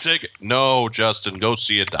come take it? No, Justin, go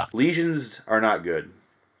see a doctor. Lesions are not good.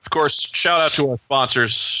 Of course, shout out to our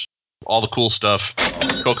sponsors, all the cool stuff,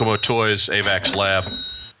 Kokomo Toys, AVAX Lab,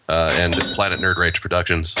 and Planet Nerd Rage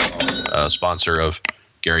Productions, sponsor of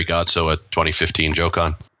Gary Godso at 2015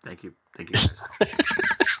 JoeCon. Thank you.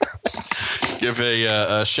 Give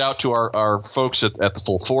a shout to our folks at the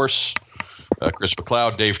Full Force, Chris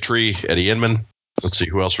McLeod, Dave Tree, Eddie Inman. Let's see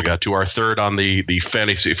who else we got. To our third on the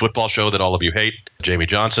fantasy football show that all of you hate, Jamie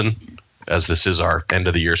Johnson, as this is our end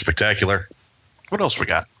of the year spectacular. What else we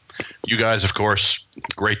got? You guys, of course,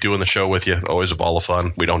 great doing the show with you. Always a ball of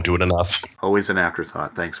fun. We don't do it enough. Always an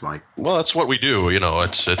afterthought. Thanks, Mike. Well, that's what we do.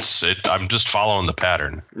 I'm just following the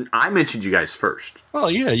pattern. I mentioned you guys first.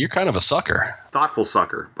 Well, yeah, you're kind of a sucker. Thoughtful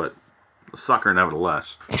sucker, but a sucker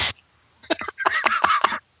nevertheless.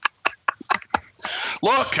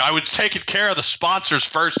 Look, I was taking care of the sponsors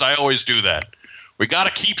first. I always do that. We got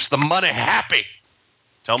to keep the money happy.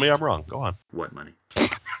 Tell me I'm wrong. Go on. What money?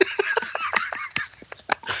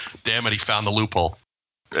 Damn it, he found the loophole.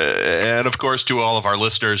 And, of course, to all of our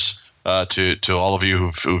listeners, to all of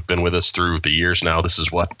you who've been with us through the years now. This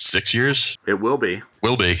is, what, 6 years? It will be.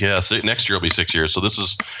 Will be, yeah. So next year will be 6 years. So this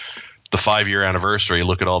is the 5-year anniversary.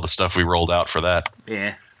 Look at all the stuff we rolled out for that.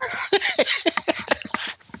 Yeah.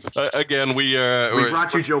 Again, we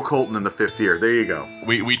brought you Joe Colton in the 5th year. There you go.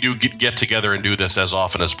 We do get together and do this as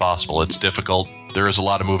often as possible. It's difficult. There is a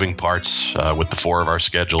lot of moving parts with the 4 of our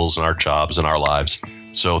schedules and our jobs and our lives.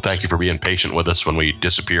 So thank you for being patient with us when we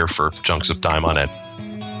disappear for chunks of time on it.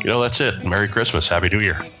 That's it. Merry Christmas. Happy New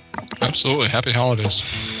Year. Absolutely. Happy holidays.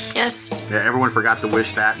 Yes. Yeah, everyone forgot to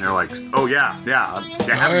wish that, and they're like, "Oh yeah.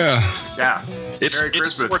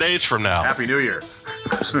 It's 4 days from now. Happy New Year."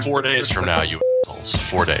 4 days from now, you assholes.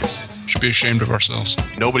 4 days. Should be ashamed of ourselves.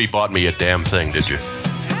 Nobody bought me a damn thing, did you?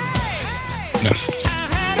 No.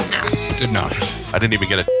 Did not. I didn't even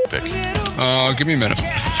get a pic. Give me a minute.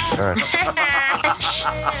 All right.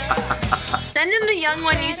 Send him the young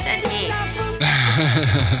one you sent me.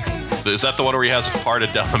 Is that the one where he has it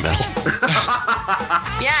parted down the middle?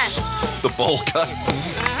 Yes. The bowl cut.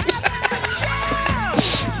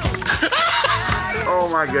 Oh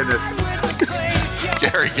my goodness.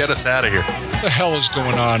 Gary, get us out of here. What the hell is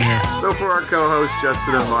going on here? So for our co-hosts,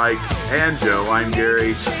 Justin and Mike and Joe, I'm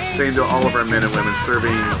Gary, saying to all of our men and women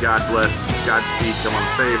serving, God bless, Godspeed, come on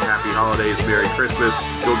safe, happy holidays, Merry Christmas.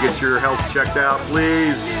 Go get your health checked out,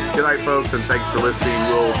 please. Good night, folks, and thanks for listening.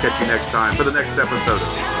 We'll catch you next time for the next episode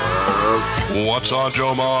of What's on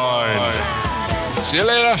Joe Mind? See you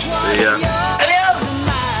later. See ya. Adios.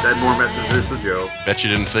 Send more messages to Joe. Bet you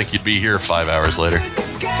didn't think you'd be here 5 hours later.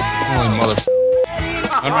 Holy mother.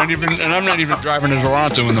 I'm not even driving to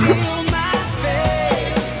Toronto in the morning.